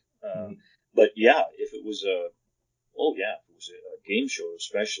Friday. But yeah, if it was a game show,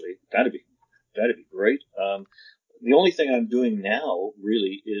 especially, that'd be great. The only thing I'm doing now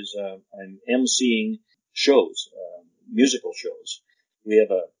really is I'm emceeing shows, musical shows. We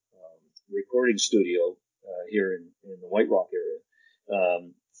have a recording studio here in the White Rock area,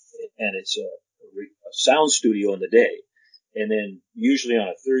 and it's a sound studio in the day, and then usually on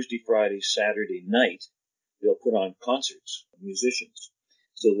a Thursday, Friday, Saturday night, they'll put on concerts of musicians.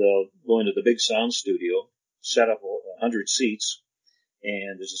 So they'll go into the big sound studio, set up 100 seats,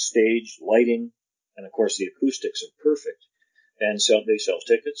 and there's a stage, lighting, and of course the acoustics are perfect. And they sell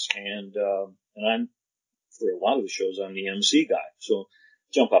tickets, and I'm, for a lot of the shows, I'm the MC guy. So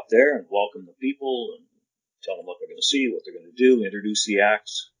jump up there and welcome the people and tell them what they're going to see, what they're going to do, introduce the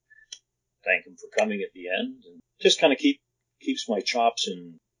acts, thank them for coming at the end, and just kind of keeps my chops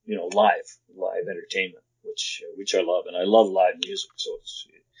in, live entertainment, which I love, and I love live music, so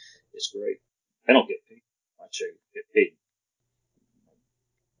it's great. I don't get paid much. I get paid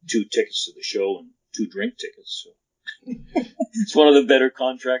 2 tickets to the show and 2 drink tickets. So it's one of the better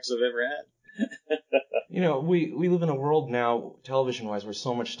contracts I've ever had. We live in a world now, television-wise, where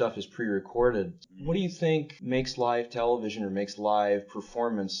so much stuff is pre-recorded. What do you think makes live television or makes live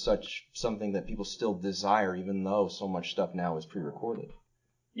performance something that people still desire, even though so much stuff now is pre-recorded?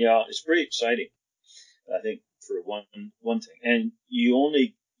 Yeah, it's pretty exciting, I think, for one thing. And you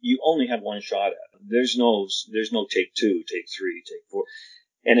only have one shot at it. There's no take 2, take 3, take 4.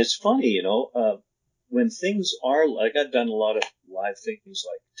 And it's funny, when things are like, I've done a lot of live things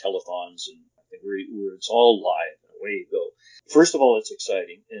like telethons, and I think where it's all live and away you go. First of all, it's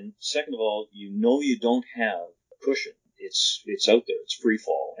exciting, and second of all, you don't have a cushion. It's out there. It's free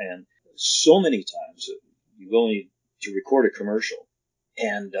fall, and so many times you go in to record a commercial,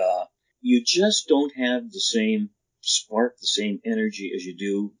 and you just don't have the same spark, the same energy as you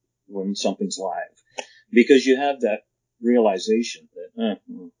do when something's live, because you have that realization that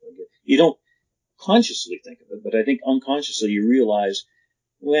you don't consciously think of it, but I think unconsciously you realize,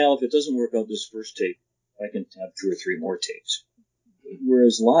 well, if it doesn't work out this first take, I can have 2 or 3 more takes.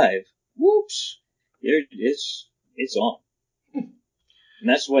 Whereas live, whoops, it's on. And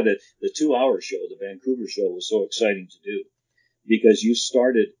that's why the 2-hour show, the Vancouver show, was so exciting to do, because you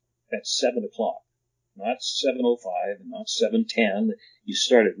started at 7 o'clock, not 7:05 and not 7:10. You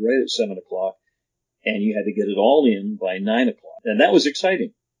started right at 7 o'clock, and you had to get it all in by 9 o'clock. And that was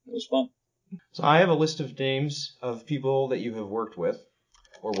exciting. It was fun. So I have a list of names of people that you have worked with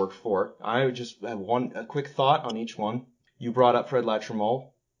or worked for. I would just have a quick thought on each one. You brought up Fred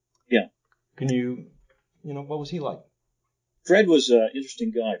Latremolle. Yeah. Can what was he like? Fred was an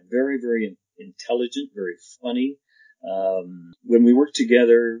interesting guy, very, very intelligent, very funny. When we worked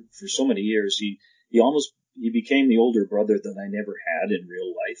together for so many years, he became the older brother that I never had in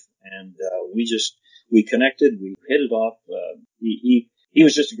real life. And we connected, we hit it off. He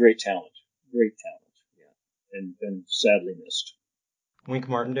was just a great talent. Yeah. And sadly missed. Wink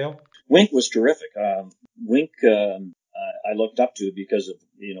Martindale? Wink was terrific. Wink, I looked up to because of,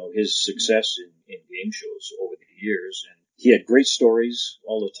 his success in game shows over the years. And he had great stories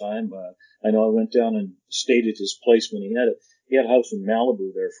all the time. I know I went down and stayed at his place when he had a house in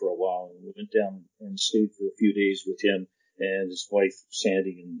Malibu there for a while, and we went down and stayed for a few days with him and his wife,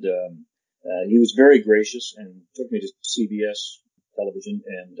 Sandy. And, he was very gracious and took me to CBS television,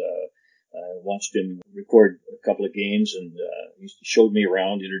 and watched him record a couple of games, and he showed me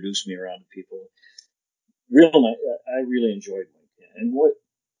around, introduced me around to people. Real nice. I really enjoyed him. And what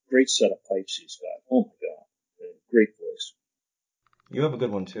great set of pipes he's got. Oh my God. Great voice. You have a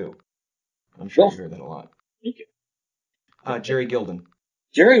good one too. I'm sure you hear that a lot. Thank you. Jerry Gilden.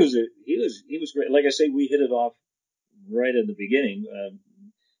 Jerry was great. Like I say, we hit it off right at the beginning,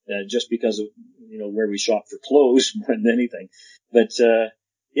 just because of, where we shop for clothes more than anything. But,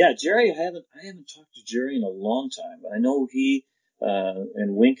 yeah, Jerry, I haven't talked to Jerry in a long time. I know he,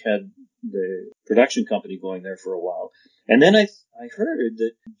 and Wink had the production company going there for a while. And then I heard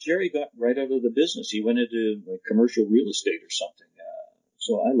that Jerry got right out of the business. He went into like commercial real estate or something.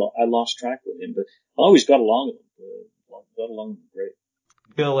 So I lost track with him, but I always got along with him. Got along with him great.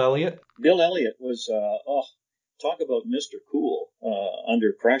 Bill Elliott? Bill Elliott was, talk about Mr. Cool,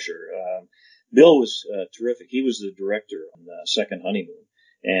 under pressure. Bill was, terrific. He was the director on Second Honeymoon.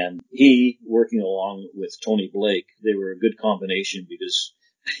 And he, working along with Tony Blake, they were a good combination because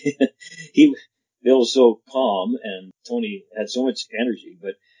Bill was so calm and Tony had so much energy,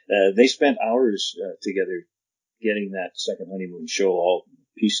 but, they spent hours, together getting that Second Honeymoon show all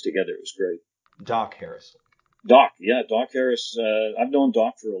pieced together. It was great. Doc Harris. Doc Harris, I've known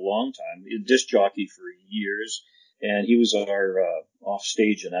Doc for a long time, disc jockey for years, and he was our,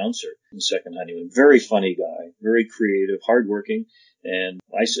 off-stage announcer in Second Honeymoon. Very funny guy, very creative, hardworking, and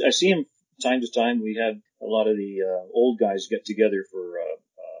I see him time to time. We have a lot of the, old guys get together for,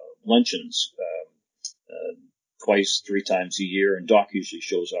 luncheons, twice, 3 times a year, and Doc usually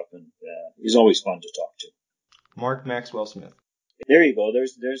shows up, and, he's always fun to talk to. Mark Maxwell Smith. There you go.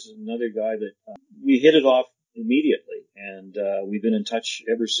 There's another guy that we hit it off immediately, and we've been in touch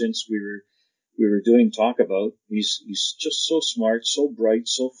ever since we were doing Talk About. He's just so smart, so bright,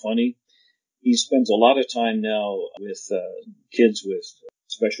 so funny. He spends a lot of time now with kids with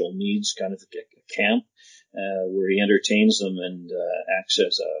special needs, kind of a camp, where he entertains them and acts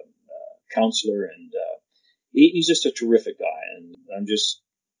as a counselor, and he's just a terrific guy. And I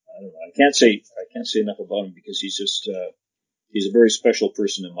don't know, I can't say enough about him because he's just he's a very special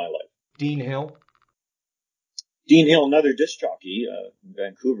person in my life. Dean Hill, another disc jockey in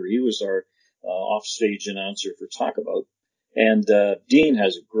Vancouver. He was our offstage announcer for Talk About. And Dean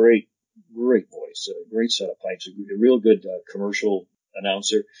has a great voice, a great set of pipes, a real good commercial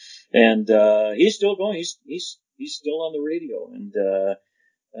announcer. And he's still going. He's still on the radio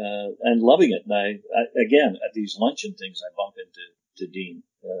and loving it. And I again, at these luncheon things, I bump into Dean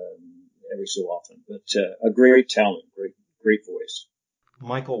every so often. But a great talent, great voice.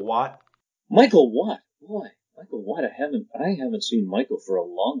 Michael Watt. Boy, Michael Watt. I haven't seen Michael for a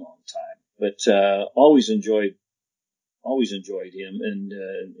long time, but always enjoyed him and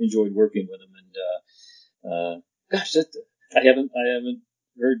enjoyed working with him. And gosh, I haven't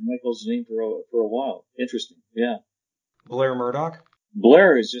heard Michael's name for a while. Interesting, yeah. Blair Murdoch.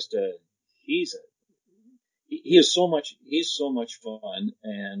 Blair is just he's so much fun,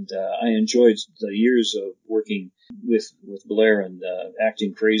 and I enjoyed the years of working with Blair and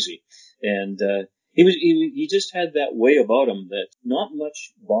acting crazy, and he just had that way about him that not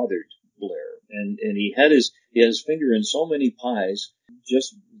much bothered Blair, and he had his finger in so many pies.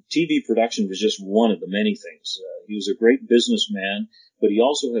 Just TV production was just one of the many things. He was a great businessman, but he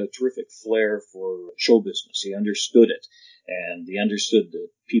also had a terrific flair for show business. He understood it, and he understood the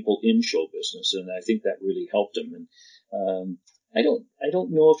people in show business, and I think that really helped him. And I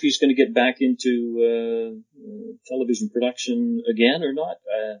don't know if he's going to get back into television production again or not.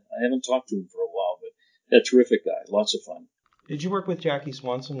 I haven't talked to him for a while, but a terrific guy, lots of fun. Did you work with Jackie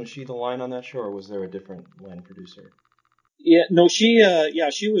Swanson? Was she the line on that show, or was there a different line producer? Yeah, no, she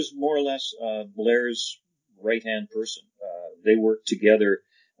was more or less Blair's right-hand person. They worked together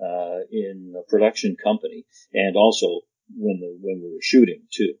in a production company, and also when we were shooting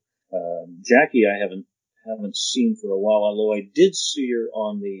too. Jackie, I haven't seen for a while, although I did see her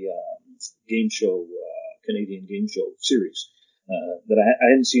on the game show, Canadian game show series. But I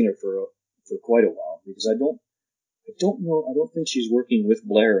hadn't seen her for quite a while because I don't know. I don't think she's working with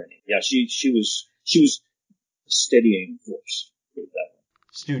Blair anymore. Yeah, she was a steadying force. Put it that way.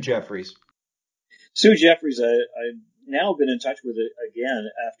 Stu Jeffries. I've now been in touch with it again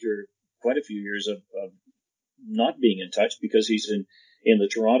after quite a few years of not being in touch because he's in the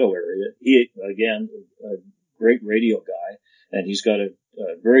Toronto area. He, again, a great radio guy, and he's got a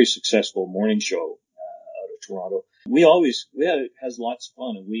very successful morning show out of Toronto. Has lots of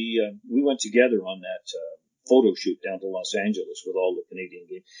fun, and we went together on that photo shoot down to Los Angeles with all the Canadian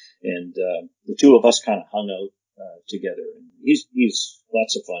game, and the two of us kind of hung out together. And he's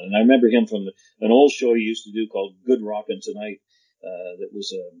lots of fun, and I remember him from an old show he used to do called Good Rockin' Tonight. That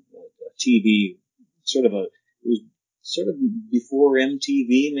was a TV it was sort of before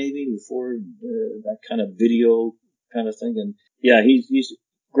MTV, maybe before that kind of video kind of thing. And yeah, he's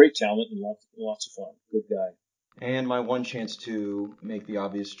great talent and lots of fun. Good guy. And my one chance to make the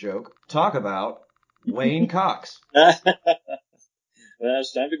obvious joke. Talk about Wayne Cox. Well,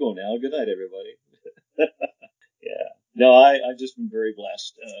 it's time to go now. Good night, everybody. Yeah. No, I've just been very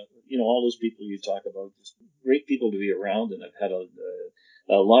blessed. All those people you talk about, just great people to be around, and I've had a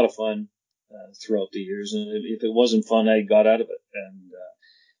lot of fun throughout the years. And if it wasn't fun, I got out of it. And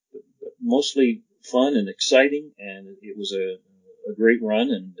but mostly fun and exciting, and it was a great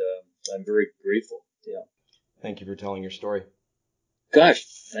run, and I'm very grateful. Yeah. Thank you for telling your story. Gosh,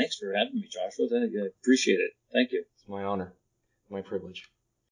 thanks for having me, Joshua. I appreciate it. Thank you. It's my honor, my privilege.